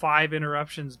 5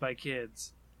 interruptions by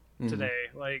kids today.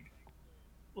 Like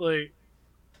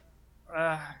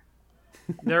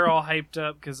they're all hyped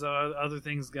up because of other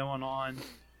things going on.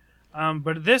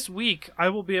 But this week, I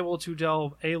will be able to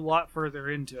delve a lot further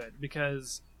into it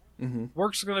because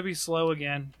work's going to be slow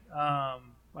again.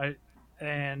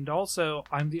 And also,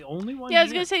 I'm the only one. Yeah, I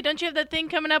was going to say, don't you have that thing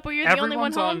coming up where you're the only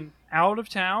one home? Everyone's out of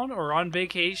town or on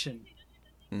vacation.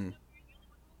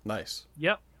 Nice.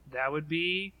 Yep, that would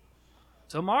be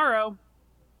tomorrow.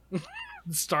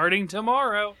 Starting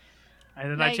tomorrow.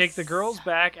 And then Nice. I take the girls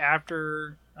back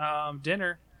after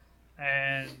dinner.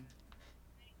 And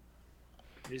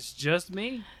it's just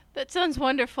me. That sounds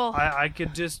wonderful. I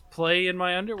could just play in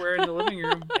my underwear in the living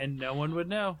room and no one would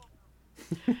know.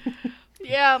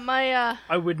 Yeah, my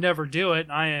I would never do it.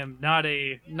 I am not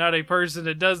a person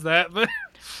that does that, but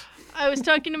I was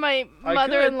talking to my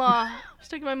mother-in-law.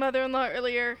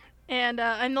 Earlier, and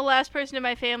I'm the last person in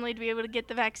my family to be able to get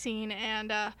the vaccine,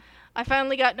 and I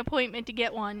finally got an appointment to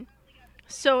get one.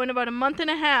 So in about a month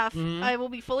and a half, I will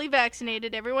be fully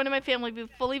vaccinated. Everyone in my family will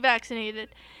be fully vaccinated,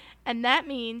 and that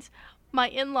means my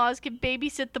in-laws can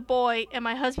babysit the boy, and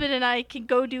my husband and I can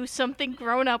go do something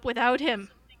grown-up without him.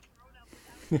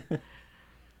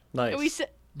 Nice.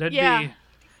 That'd be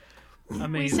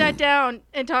amazing. We sat down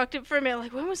and talked for a minute,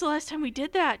 like, when was the last time we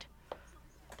did that?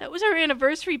 That was our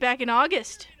anniversary back in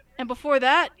August. And before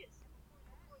that, it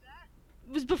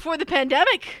was before the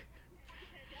pandemic.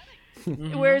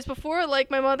 Whereas before,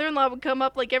 like, my mother-in-law would come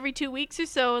up, like, every 2 weeks or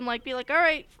so and, like, be like, all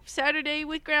right, Saturday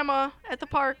with Grandma at the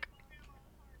park.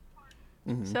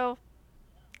 So,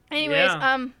 anyways,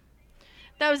 that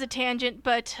was a tangent,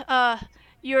 but,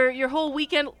 your whole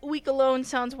week alone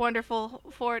sounds wonderful,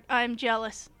 Fort. I'm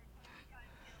jealous.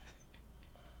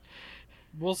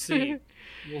 We'll see.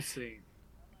 We'll see.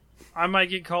 I might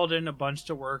get called in a bunch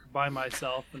to work by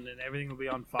myself, and then everything will be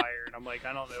on fire, and I'm like,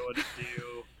 I don't know what to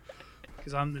do,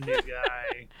 because I'm the new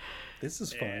guy. This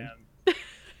is fun.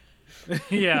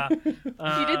 Yeah.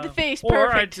 You did the face or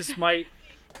perfect. I just might...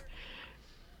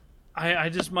 I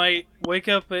just might wake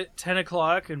up at 10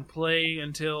 o'clock and play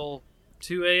until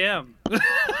 2 a.m.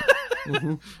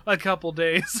 A couple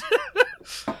days.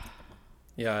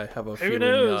 Yeah, I have a Who feeling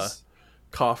knows?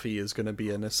 Coffee is going to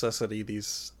be a necessity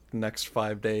these next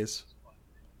 5 days.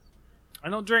 I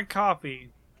don't drink coffee.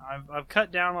 I've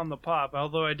cut down on the pop,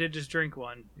 although I did just drink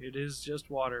one. It is just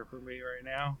water for me right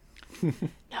now.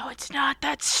 No, it's not.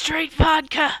 That's straight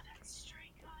vodka.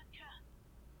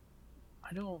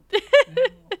 I don't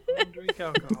drink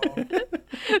alcohol.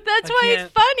 That's why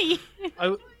it's funny.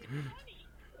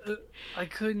 I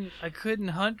couldn't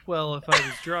hunt well if I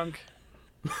was drunk.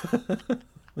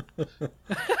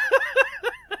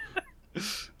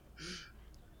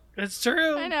 It's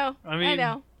true. I know. I mean,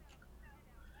 I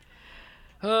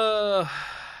know.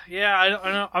 Yeah, I don't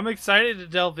know. I'm excited to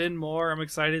delve in more. I'm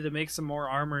excited to make some more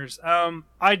armors.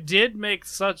 I did make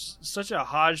such a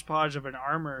hodgepodge of an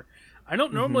armor. I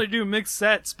don't normally do mixed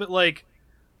sets, but like,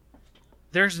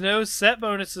 there's no set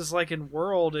bonuses like in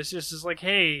World. It's just like,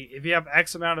 hey, if you have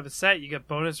X amount of a set, you get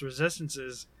bonus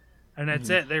resistances, and that's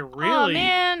it. They really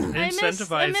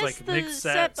incentivize like mixed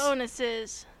set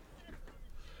bonuses.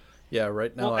 Yeah,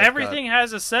 right now. Well, everything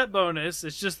has a set bonus.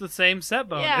 It's just the same set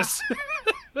bonus.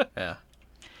 Yeah. Yeah.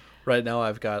 Right now,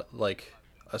 I've got like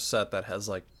a set that has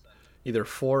like either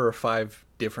 4 or 5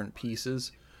 different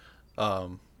pieces,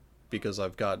 because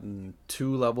I've gotten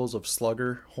 2 levels of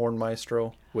Slugger, Horn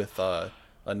Maestro with a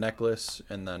necklace,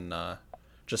 and then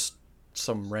just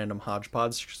some random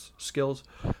hodgepodge skills.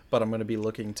 But I'm going to be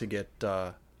looking to get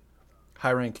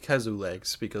high rank Kezu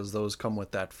legs, because those come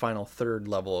with that final 3rd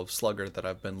level of Slugger that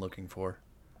I've been looking for.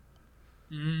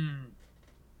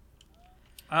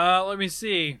 Let me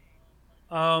see.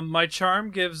 My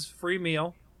charm gives free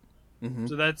meal,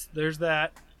 so there's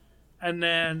that, and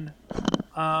then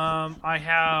I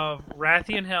have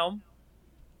Rathian Helm,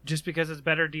 just because it's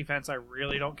better defense. I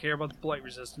really don't care about the blight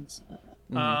resistance.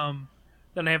 Then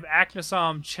I have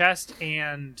Aknasom Chest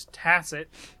and Tacit,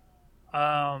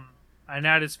 and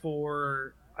that is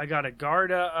for, I got a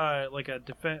guard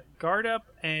guard up,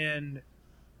 and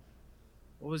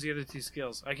what was the other 2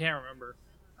 skills? I can't remember.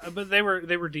 But they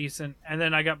were decent. And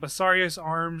then I got Basarios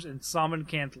arms and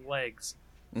Samenkanth legs.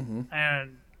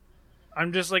 And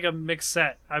I'm just like a mixed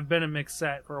set. I've been a mixed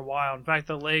set for a while. In fact,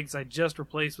 the legs I just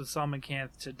replaced with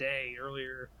Samenkanth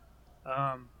earlier.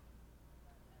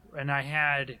 And I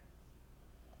had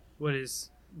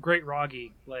Great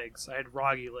Roggy legs. I had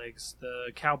Roggy legs,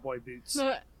 the cowboy boots.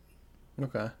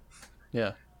 Okay.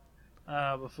 Yeah.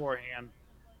 Beforehand.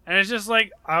 And it's just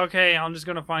like, okay, I'm just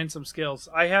going to find some skills.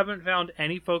 I haven't found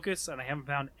any focus, and I haven't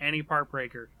found any part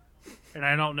breaker. And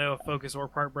I don't know if focus or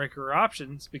part breaker are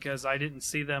options, because I didn't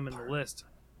see them in the list.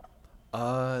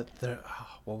 What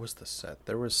was the set?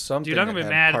 There was something. Dude, I'm going to be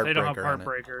mad if they don't have part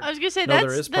breaker. I was going to say,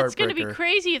 that's going to be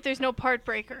crazy if there's no part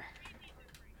breaker.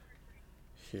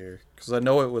 Here, because I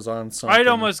know it was on something. I'd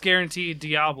almost guarantee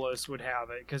Diablos would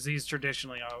have it, because he's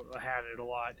traditionally had it a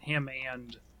lot. Him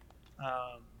and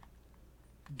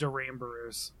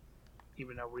Duramboros,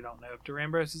 even though we don't know if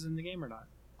Duramboros is in the game or not,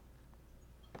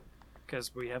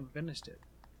 because we haven't finished it.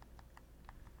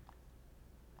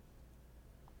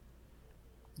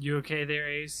 You okay there,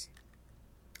 Ace?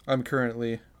 I'm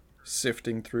currently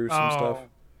sifting through some stuff.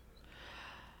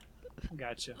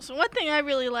 Gotcha. So one thing I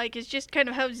really like is just kind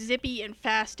of how zippy and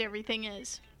fast everything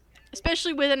is,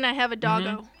 especially when I have a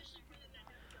doggo.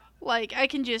 Like, I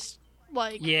can just,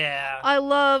 like, yeah. I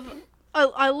love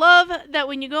that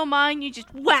when you go mine, you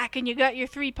just whack and you got your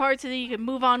 3 parts and then you can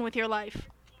move on with your life.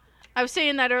 I was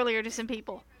saying that earlier to some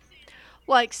people.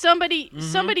 Like, somebody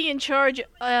in charge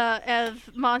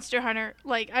of Monster Hunter,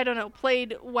 like, I don't know,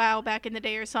 played WoW back in the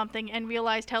day or something and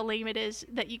realized how lame it is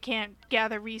that you can't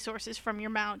gather resources from your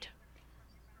mount.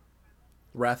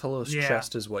 Rathalos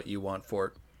chest is what you want for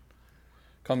it.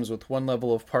 Comes with 1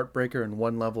 level of part breaker and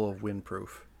 1 level of windproof.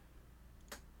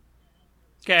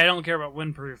 Okay, I don't care about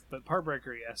windproof, but part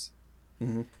breaker, yes.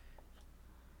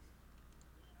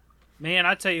 Man,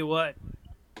 I tell you what,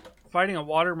 fighting a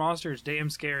water monster is damn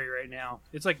scary right now.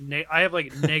 It's like I have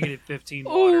like negative 15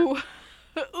 water.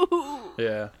 Ooh.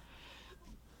 Yeah.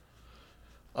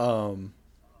 Tobi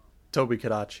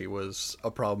Kadachi was a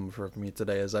problem for me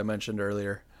today, as I mentioned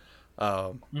earlier.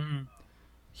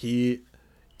 He,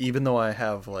 even though I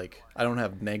don't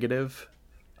have negative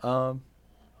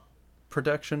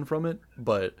protection from it,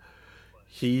 but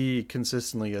he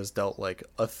consistently has dealt like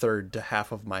 1/3 to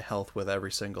half of my health with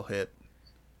every single hit.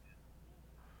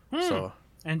 So,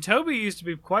 and Toby used to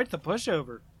be quite the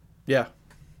pushover. Yeah.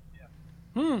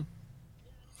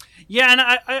 Yeah, and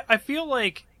I feel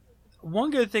like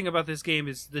one good thing about this game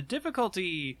is the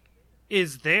difficulty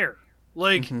is there.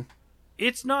 Like,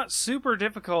 it's not super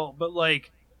difficult, but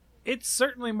like, it's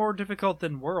certainly more difficult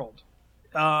than World.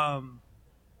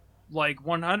 Like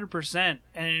 100%.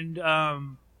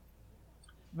 And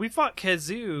we fought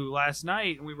Kazoo last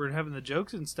night, and we were having the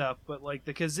jokes and stuff. But like,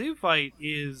 the Kazoo fight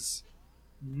is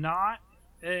not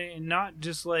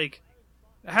just like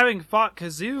having fought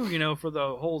Kazoo, for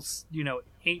the whole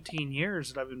 18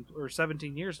 years that I've been, or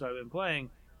 17 years that I've been playing.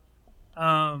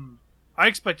 I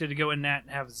expected to go in that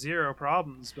and have 0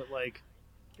 problems, but like,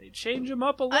 they change him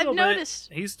up a little bit.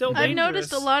 He's still dangerous. I've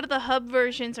noticed a lot of the hub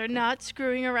versions are not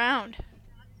screwing around.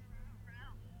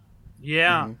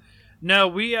 Yeah. No,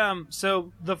 we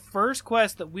so the first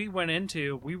quest that we went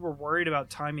into, we were worried about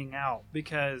timing out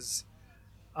because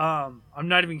I'm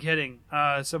not even kidding.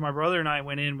 So my brother and I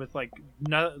went in with like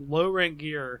low rank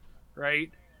gear,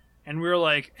 right? And we were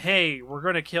like, hey, we're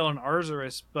gonna kill an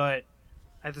Arzuros, but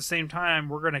at the same time,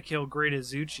 we're gonna kill Great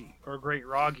Azuchi or Great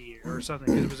Ragi or something,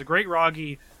 because it was a Great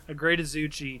Ragi, a Great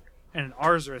Azuchi, and an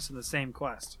Arzuros in the same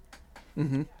quest.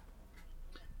 Mm-hmm.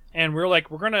 And we were like,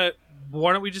 why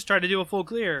don't we just try to do a full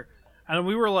clear? And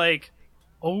we were like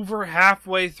over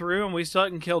halfway through, and we still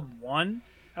hadn't killed one.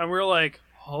 And we were like,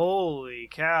 holy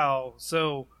cow.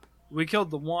 So we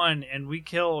killed the one, and we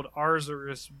killed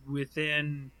Arzuros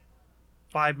within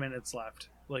 5 minutes left.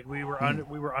 Like we were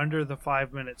under the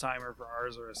 5 minute timer for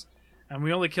Arzuros, and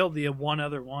we only killed the one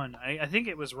other one. I think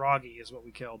it was Ragi is what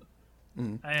we killed.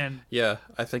 And yeah,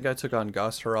 I think I took on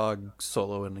Gostarog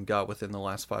solo and got within the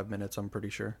last 5 minutes. I'm pretty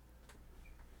sure.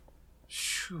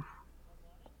 Shoo.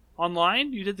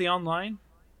 Online? You did the online?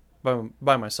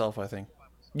 By myself, I think.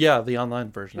 Yeah, the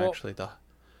online version, actually,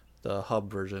 the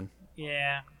hub version.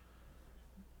 Yeah.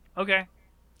 Okay.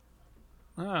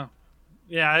 Oh.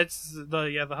 Yeah, it's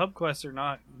the hub quests are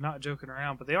not joking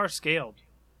around, but they are scaled.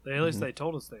 At least they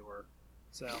told us they were.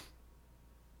 So.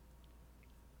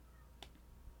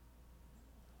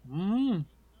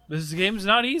 This game's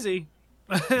not easy.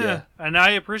 Yeah. And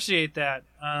I appreciate that.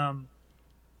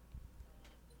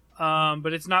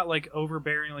 But it's not like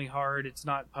overbearingly hard. It's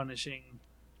not punishing.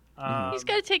 You just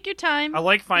gotta take your time. I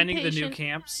like finding the new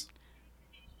camps.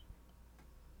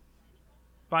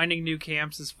 Finding new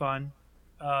camps is fun.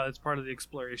 It's part of the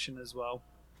exploration as well.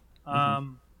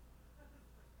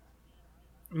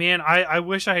 Man, I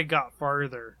wish I had got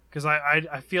farther, because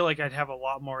I feel like I'd have a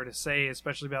lot more to say,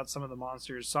 especially about some of the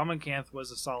monsters. Summoncanth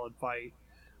was a solid fight.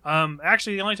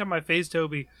 Actually, the only time I faced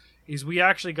Toby is we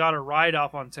actually got a ride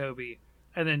off on Toby,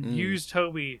 and then used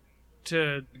Toby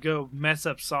to go mess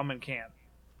up Summoncanth.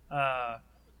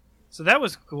 So that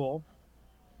was cool.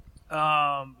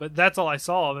 But that's all I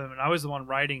saw of him, and I was the one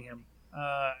riding him.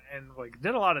 And like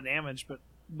did a lot of damage, but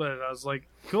I was like,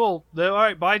 cool. All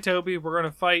right, bye, Toby. We're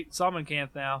gonna fight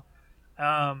Summoncanth now.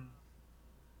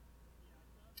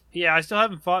 Yeah, I still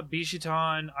haven't fought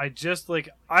Bishitan. I just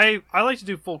I like to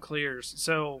do full clears.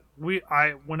 So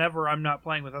whenever I'm not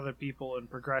playing with other people and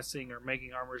progressing or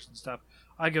making armors and stuff,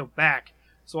 I go back.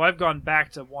 So I've gone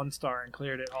back to 1 star and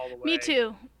cleared it all the way. Me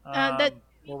too.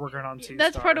 We're working on 2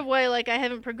 That's star. part of why I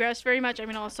haven't progressed very much. I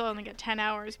mean, also only got 10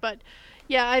 hours, but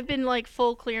yeah, I've been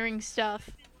full clearing stuff.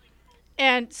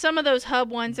 And some of those hub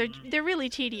ones they're really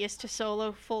tedious to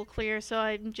solo full clear, so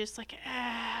I'm just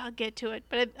I'll get to it.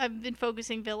 But I've been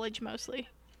focusing village mostly.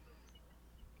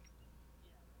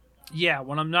 Yeah,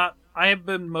 when I'm not, I have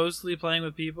been mostly playing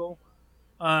with people.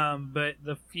 But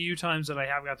the few times that I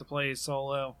have got to play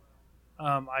solo,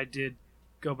 I did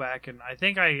go back, and I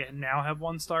think I now have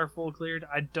 1 star full cleared.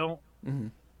 I don't.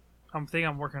 I think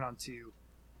I'm working on 2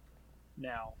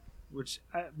 now, which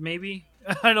maybe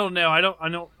I don't know. I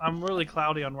don't. I'm really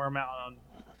cloudy on where I'm at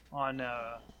on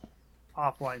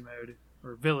offline mode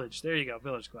or village. There you go,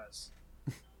 village quests.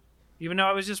 Even though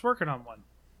I was just working on 1.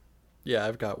 Yeah,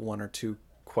 I've got 1 or 2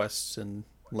 quests in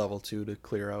level 2 to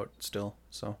clear out still,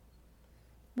 so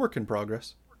work in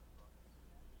progress.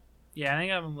 Yeah, I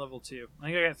think I'm on level 2. I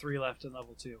think I got 3 left in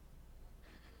level 2.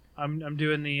 I'm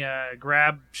doing the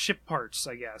grab ship parts,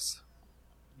 I guess.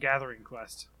 Gathering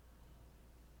quest.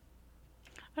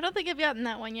 I don't think I've gotten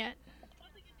that one yet.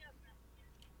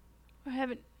 I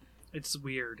haven't. It's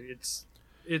weird.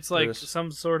 It's like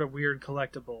some sort of weird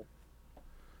collectible.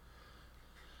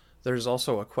 There's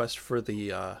also a quest for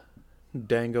the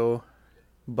Dango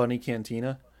Bunny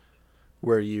Cantina,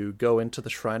 where you go into the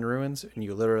shrine ruins and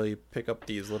you literally pick up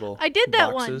these little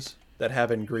boxes that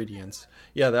have ingredients.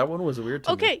 Yeah, that one was weird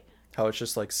to me. How it's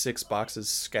just 6 boxes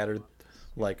scattered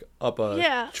up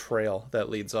a trail that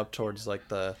leads up towards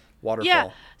the waterfall.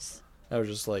 Yeah. I was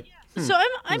just So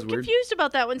I'm confused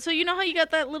about that one. So you know how you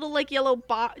got that little yellow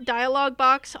dialogue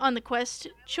box on the quest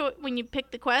when you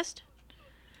pick the quest?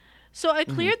 So I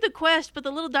cleared the quest, but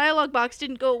the little dialogue box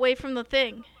didn't go away from the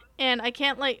thing. And I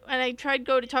can't and I tried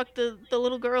to talk to the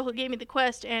little girl who gave me the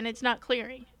quest, and it's not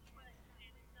clearing.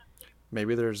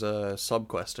 Maybe there's a sub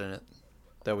quest in it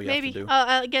that we have to do.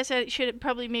 I guess I should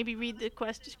probably read the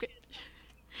quest description.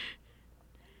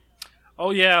 Oh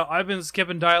yeah, I've been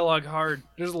skipping dialogue hard.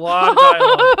 There's a lot of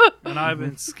dialogue, and I've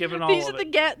been skipping all of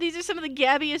it. These are some of the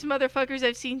gabbiest motherfuckers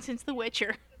I've seen since The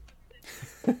Witcher.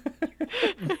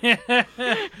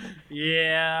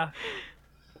 Yeah.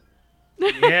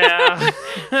 Yeah.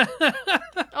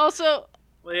 Also.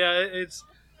 Well, yeah,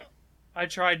 I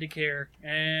tried to care,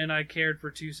 and I cared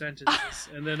for 2 sentences,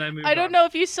 and then I moved on. I don't know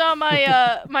if you saw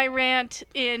my my rant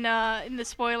in the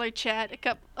spoiler chat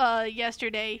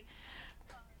yesterday.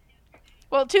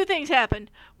 Well, two things happened.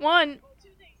 One,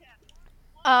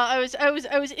 I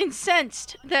was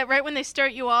incensed that right when they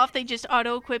start you off, they just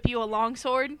auto equip you a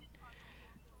longsword.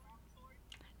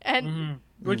 And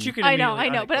which you can. I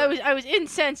know, but I was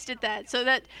incensed at that. So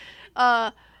that,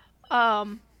 I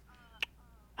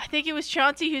think it was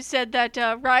Chauncey who said that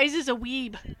Rise is a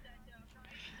weeb.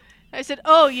 I said,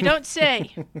 "Oh, you don't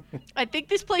say." I think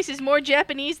this place is more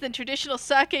Japanese than traditional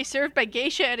sake served by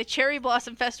geisha at a cherry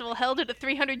blossom festival held at a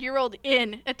 300-year-old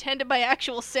inn, attended by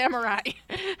actual samurai.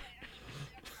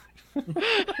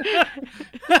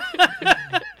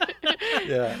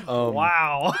 Yeah.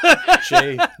 Wow.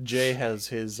 Jay has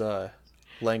his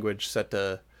language set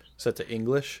to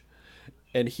English,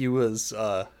 and he was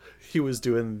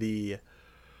doing the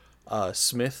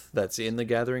smith that's in the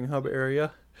Gathering Hub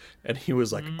area, and he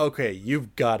was like, "Okay,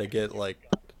 you've got to get like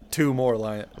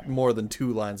more than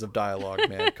 2 lines of dialogue,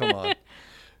 man. Come on."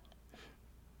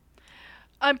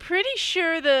 I'm pretty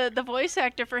sure the voice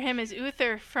actor for him is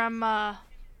Uther from WoW.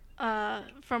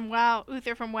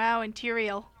 Uther from WoW and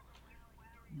Tyrael.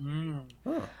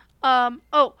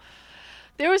 Oh,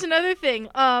 there was another thing.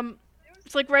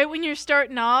 It's like right when you're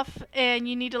starting off and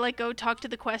you need to like go talk to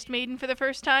the quest maiden for the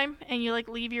first time, and you like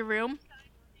leave your room.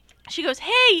 She goes,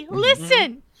 "Hey,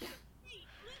 listen!"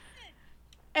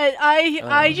 And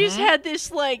I just had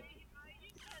this like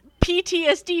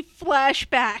PTSD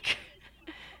flashback.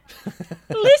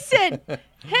 Listen!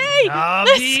 Hey!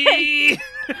 Listen!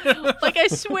 Like, I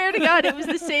swear to God, it was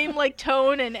the same, like,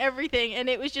 tone and everything, and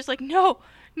it was just like, no,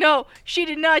 she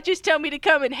did not just tell me to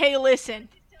come and, hey, listen.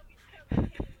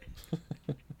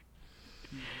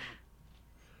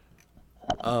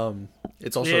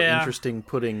 It's also interesting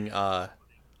putting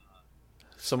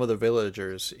some of the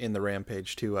villagers in the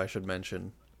rampage, too, I should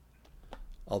mention.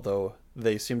 Although,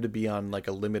 they seem to be on, like,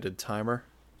 a limited timer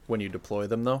when you deploy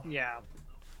them, though. Yeah.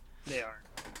 They are.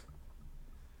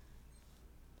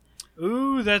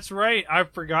 Ooh, that's right. I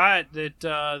forgot that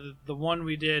the one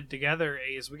we did together,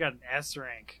 Ace, we got an S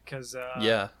rank because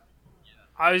yeah,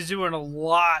 I was doing a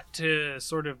lot to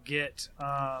sort of get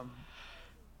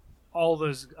all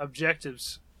those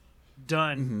objectives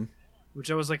done, which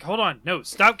I was like, hold on, no,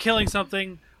 stop killing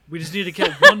something. We just need to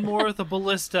kill one more with a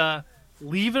ballista.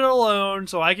 Leave it alone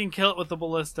so I can kill it with the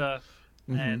ballista,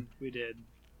 and we did.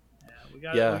 We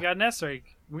got an S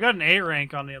rank. We got an A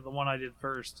rank on the one I did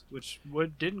first, which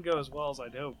didn't go as well as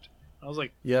I'd hoped. I was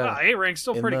like, wow, A rank's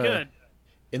still pretty good.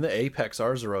 In the Apex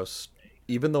Arzuros,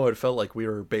 even though it felt like we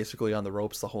were basically on the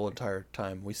ropes the whole entire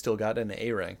time, we still got an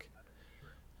A rank.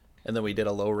 And then we did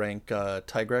a low rank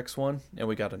Tigrex one, and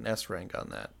we got an S rank on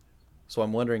that. So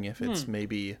I'm wondering if it's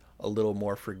maybe a little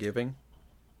more forgiving.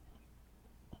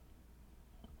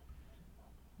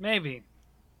 Maybe.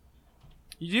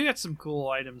 You do get some cool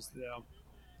items, though.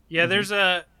 Yeah, there's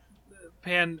a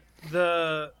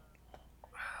the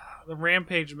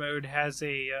Rampage mode has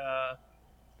a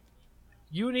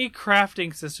unique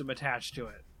crafting system attached to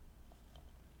it.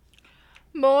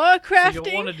 More crafting? So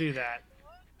you'll want to do that.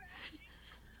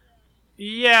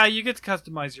 Yeah, you get to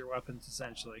customize your weapons,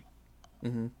 essentially.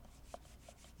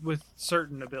 With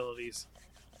certain abilities.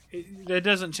 It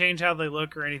doesn't change how they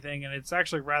look or anything, and it's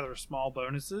actually rather small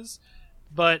bonuses.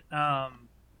 But,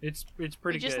 it's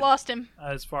pretty good. You just lost him.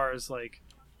 As far as, like...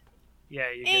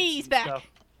 Yeah, you get he's back. Stuff.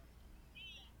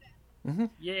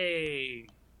 Yay!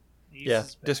 Yeah,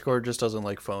 Discord just doesn't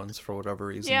like phones for whatever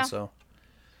reason, so...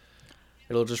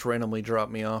 It'll just randomly drop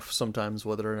me off sometimes,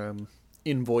 whether I'm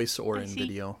in voice or in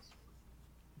video.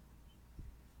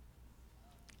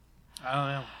 I don't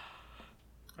know.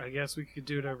 I guess we could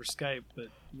do it over Skype, but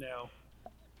no.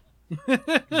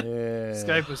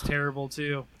 Skype was terrible,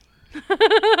 too.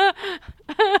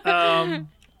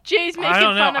 Jay's making I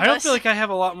don't know. fun of us. I don't feel like I have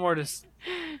a lot more to...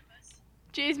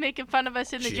 Jay's making fun of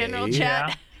us in the general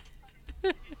chat.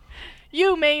 Yeah.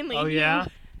 You mainly. Oh, yeah?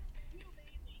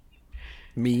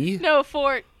 Me? No,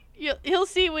 Fort. He'll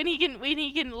see when he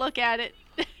can look at it.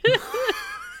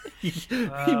 He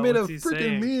made a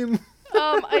freaking meme.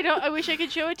 I wish I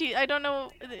could show it to you. I don't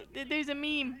know. There's a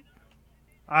meme.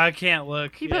 I can't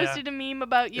look. He posted a meme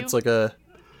about you. It's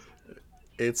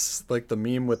like the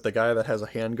meme with the guy that has a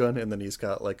handgun and then he's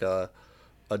got like a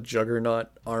juggernaut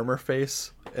armor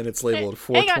face and it's labeled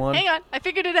 421. Hang on. I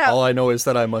figured it out. All I know is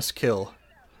that I must kill.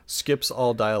 Skips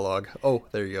all dialogue. Oh,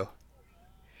 there you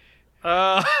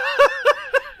go.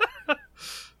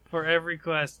 For every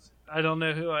quest. I don't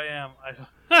know who I am.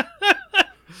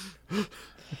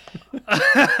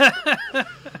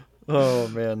 Oh,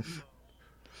 man.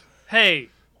 Hey,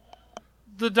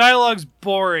 the dialogue's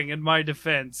boring in my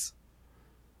defense.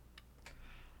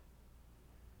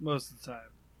 Most of the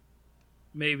time.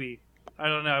 Maybe. I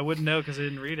don't know. I wouldn't know because I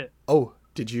didn't read it. Oh,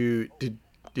 Did you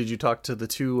talk to the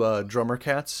two drummer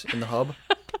cats in the hub?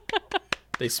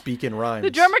 They speak in rhymes. The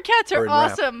drummer cats are in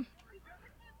rap. awesome.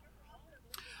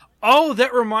 Oh,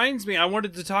 that reminds me. I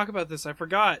wanted to talk about this. I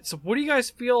forgot. So what do you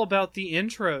guys feel about the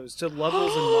intros to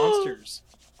Levels and Monsters?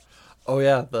 Oh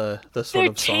yeah, the sort They're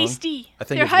of song. tasty. I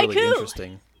think They're it's really haiku.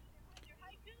 interesting.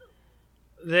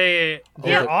 They're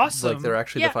Oh, awesome. Like they're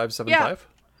actually Yeah, the 575.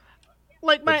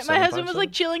 Like my Like husband was 757?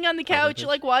 like chilling on the couch, 500?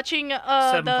 like watching the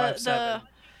 757.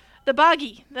 the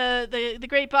boggy, the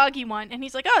great boggy one, and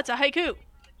he's like, "Oh, it's a haiku."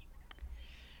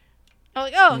 I'm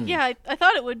like, "Oh yeah, I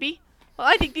thought it would be." Well,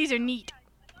 I think these are neat.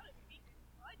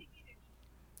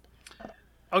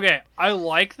 Okay, I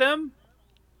like them.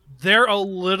 They're a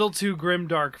little too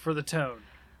grimdark for the tone.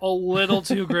 A little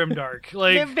too grimdark.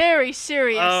 Like They're very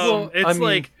serious. it's I mean,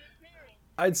 like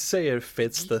I'd say it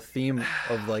fits the theme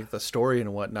of like the story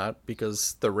and whatnot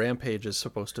because the rampage is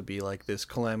supposed to be like this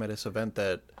calamitous event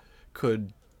that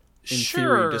could, in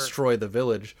theory, destroy the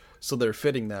village. So they're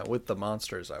fitting that with the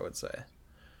monsters, I would say.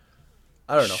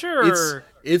 I don't know. Sure.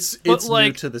 It's But, new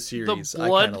like, to the series. the I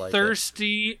kind of like it.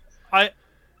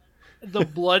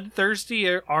 bloodthirsty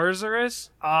Arzuris?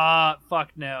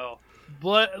 Fuck no.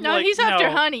 no, he's after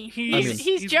honey.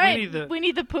 He's giant.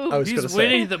 Winnie the Pooh. I was gonna He's say.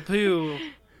 Winnie the Pooh.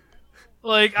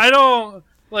 Like, I don't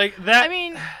like that. I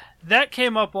mean, that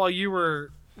came up while you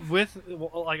were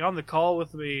on the call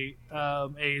with me,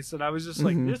 Ace, and I was just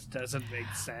like, this doesn't make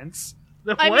sense.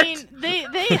 I What? mean, they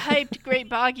hyped Great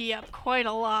Boggy up quite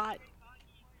a lot,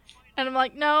 and I'm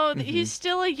like, no, he's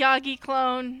still a Yagi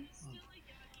clone.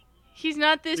 He's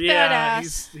not this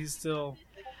badass. He's still.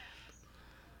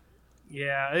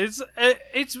 Yeah,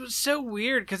 it's so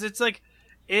weird because it's like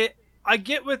I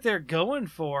get what they're going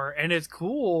for and it's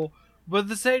cool, but at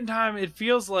the same time it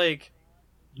feels like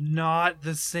not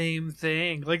the same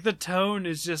thing. Like the tone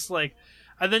is just like,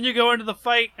 and then you go into the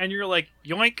fight and you're like,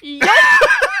 yoink.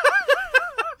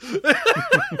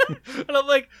 And I'm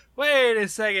like, wait a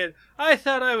second, I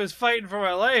thought I was fighting for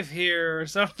my life here or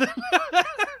something.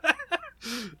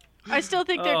 I still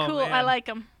think they're cool. Man. I like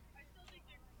them.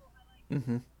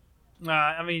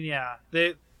 I mean, yeah,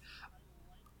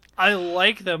 I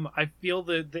like them. I feel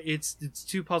that it's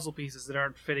two puzzle pieces that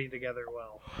aren't fitting together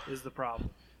well. Is the problem?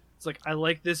 It's like I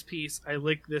like this piece, I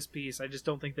like this piece. I just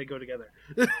don't think they go together.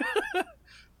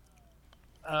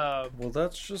 Well,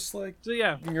 that's just like So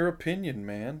yeah, your opinion,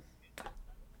 man.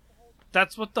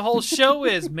 that's what the whole show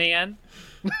is, man.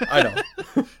 I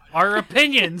know. Our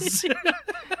opinions.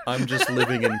 I'm just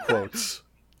living in quotes,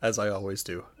 as I always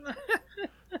do.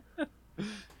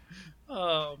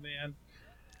 Oh man.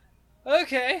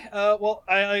 Okay. Well,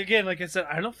 again, like I said,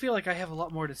 I don't feel like I have a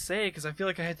lot more to say because I feel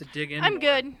like I had to dig in. I'm more.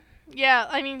 good. Yeah,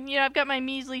 I mean, I've got my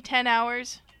measly 10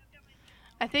 hours.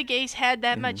 I think Ace had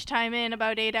that much time in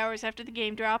about 8 hours after the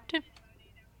game dropped.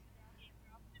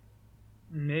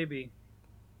 Maybe.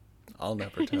 I'll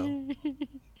never tell.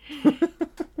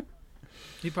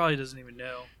 He probably doesn't even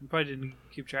know. He probably didn't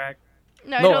keep track.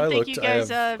 No, I No, don't I think looked. you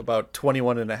guys. I have about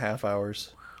 21 and a half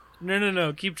hours.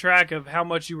 No. Keep track of how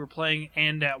much you were playing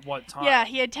and at what time. Yeah,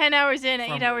 he had 10 hours in,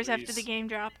 From 8 hours release. after the game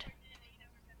dropped.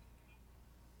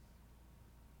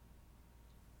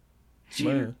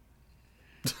 Man.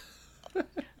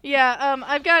 Yeah,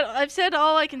 I've said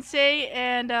all I can say,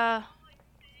 and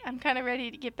I'm kind of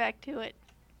ready to get back to it.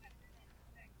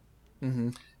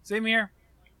 Same here.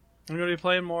 I'm gonna be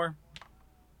playing more.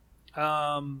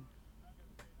 I'm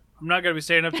not gonna be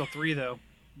staying up till 3 though.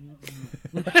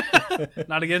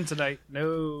 Not again tonight.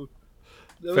 No.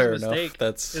 That Fair was a mistake.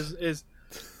 enough. That's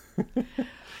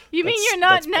You mean That's- you're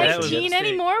not that's part of the 19 mistake.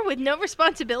 anymore with no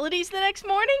responsibilities the next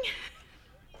morning?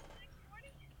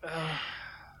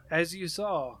 As you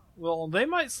saw. Well, they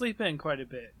might sleep in quite a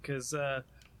bit because they're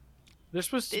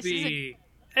supposed to This is be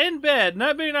in bed,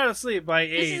 maybe not asleep by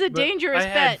 8. is a but dangerous I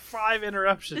had bet. 5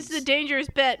 interruptions. This is a dangerous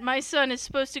bet. My son is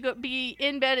supposed to be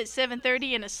in bed at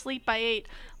 7:30 and asleep by 8.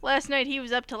 Last night he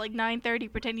was up till like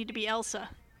 9:30 pretending to be Elsa.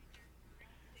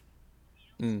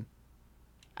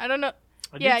 I don't know.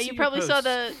 I did Yeah, see you your probably saw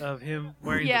post the of him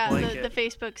wearing yeah the blanket. the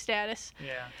Facebook status.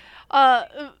 Yeah.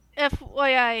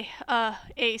 FYI,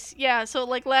 Ace. Yeah, so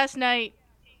like last night,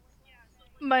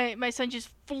 my son just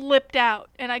flipped out,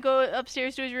 and I go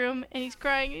upstairs to his room, and he's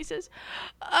crying. And he says,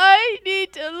 "I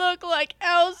need to look like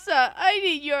Elsa. I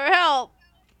need your help."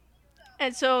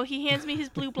 And so he hands me his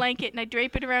blue blanket, and I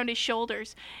drape it around his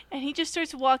shoulders, and he just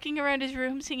starts walking around his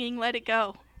room singing "Let It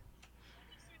Go."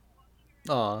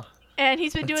 Aw. And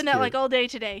he's been That's doing that cute. like all day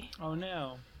today. Oh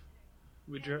no.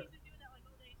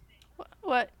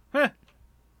 What?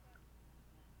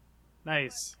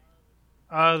 Nice.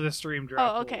 The stream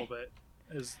dropped Oh, okay. a little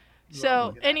bit.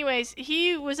 So, anyways,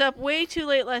 he was up way too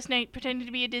late last night pretending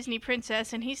to be a Disney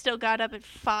princess, and he still got up at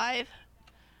 5.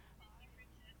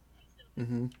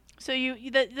 Mm-hmm. So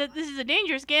this is a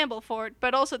dangerous gamble for it,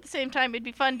 but also at the same time, it'd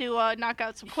be fun to knock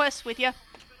out some quests with you.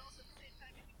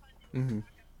 Mm-hmm.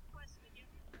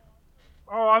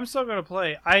 Oh, I'm still gonna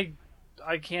play. I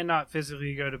cannot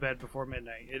physically go to bed before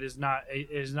midnight. It is not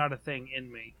a thing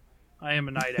in me. I am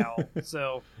a night owl,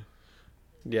 so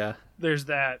Yeah. there's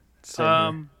that. Same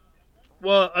here.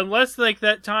 Well, unless like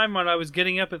that time when I was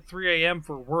getting up at 3 a.m.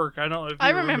 for work. I don't know if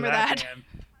you remember that.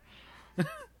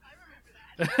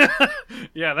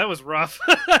 Yeah, that was rough.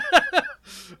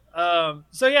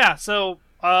 So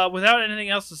without anything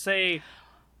else to say,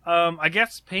 I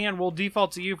guess Pan will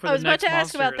default to you for the next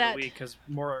monster of the week because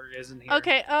Mora isn't here.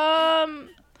 Okay.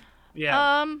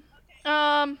 Yeah.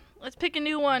 Let's pick a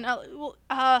new one.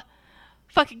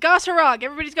 Fuck it, Gossarog.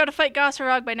 Everybody's got to fight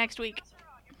Gossarog by next week.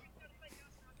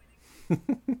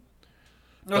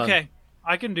 Okay,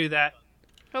 I can do that.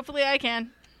 Hopefully, I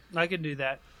can. I can do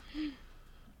that.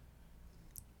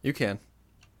 You can.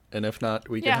 And if not,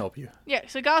 we can help you. Yeah,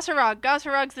 so Gossarog.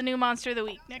 Gossarog's the new monster of the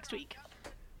week next week.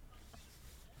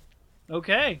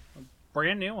 Okay. A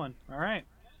brand new one. All right.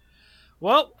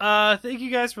 Well, thank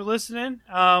you guys for listening.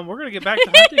 We're going to get back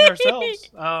to hunting ourselves.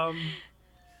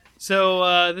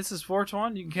 So this is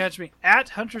Fortuan. You can catch me at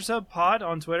HunterSubPod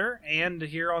on Twitter and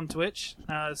here on Twitch.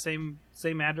 Same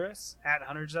address, at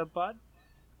HunterSubPod.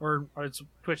 Or it's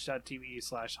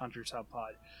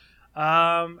twitch.tv/HunterSubPod.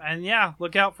 And yeah,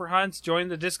 look out for hunts. Join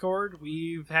the Discord.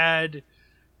 We've had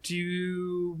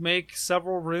to make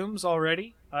several rooms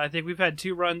already. I think we've had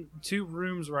two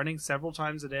rooms running several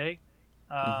times a day,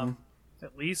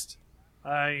 at least.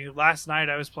 Last night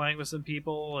I was playing with some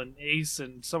people, and Ace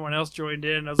and someone else joined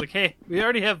in. And I was like, "Hey, we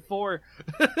already have 4.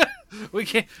 we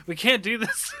can't do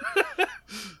this."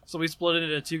 So we split it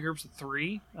into 2 groups of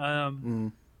 3.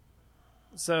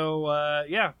 So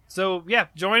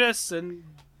join us and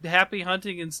happy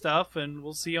hunting and stuff, and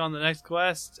we'll see you on the next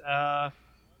quest.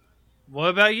 What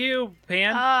about you,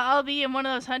 Pan? I'll be in one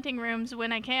of those hunting rooms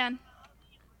when I can.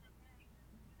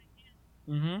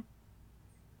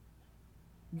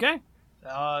 Okay.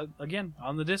 Again,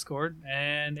 on the Discord.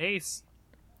 And Ace.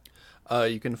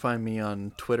 You can find me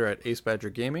on Twitter at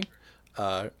AceBadgerGaming.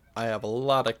 I have a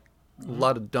lot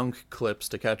of dunk clips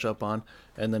to catch up on,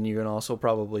 and then you can also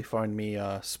probably find me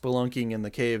spelunking in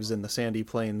the caves in the sandy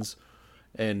plains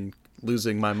and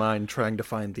losing my mind trying to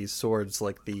find these swords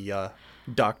like the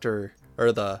doctor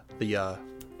or the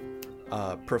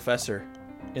professor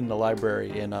in the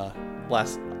library in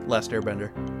Last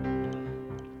Airbender.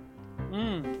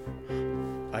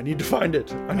 I need to find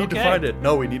it. I need to find it.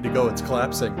 No, we need to go. It's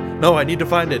collapsing. No, I need to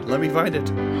find it. Let me find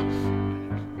it.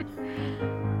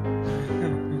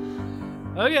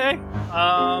 Okay.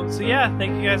 So yeah,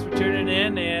 thank you guys for tuning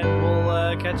in, and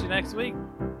we'll catch you next week.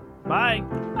 Bye.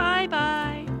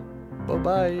 Bye-bye.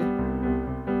 Bye-bye.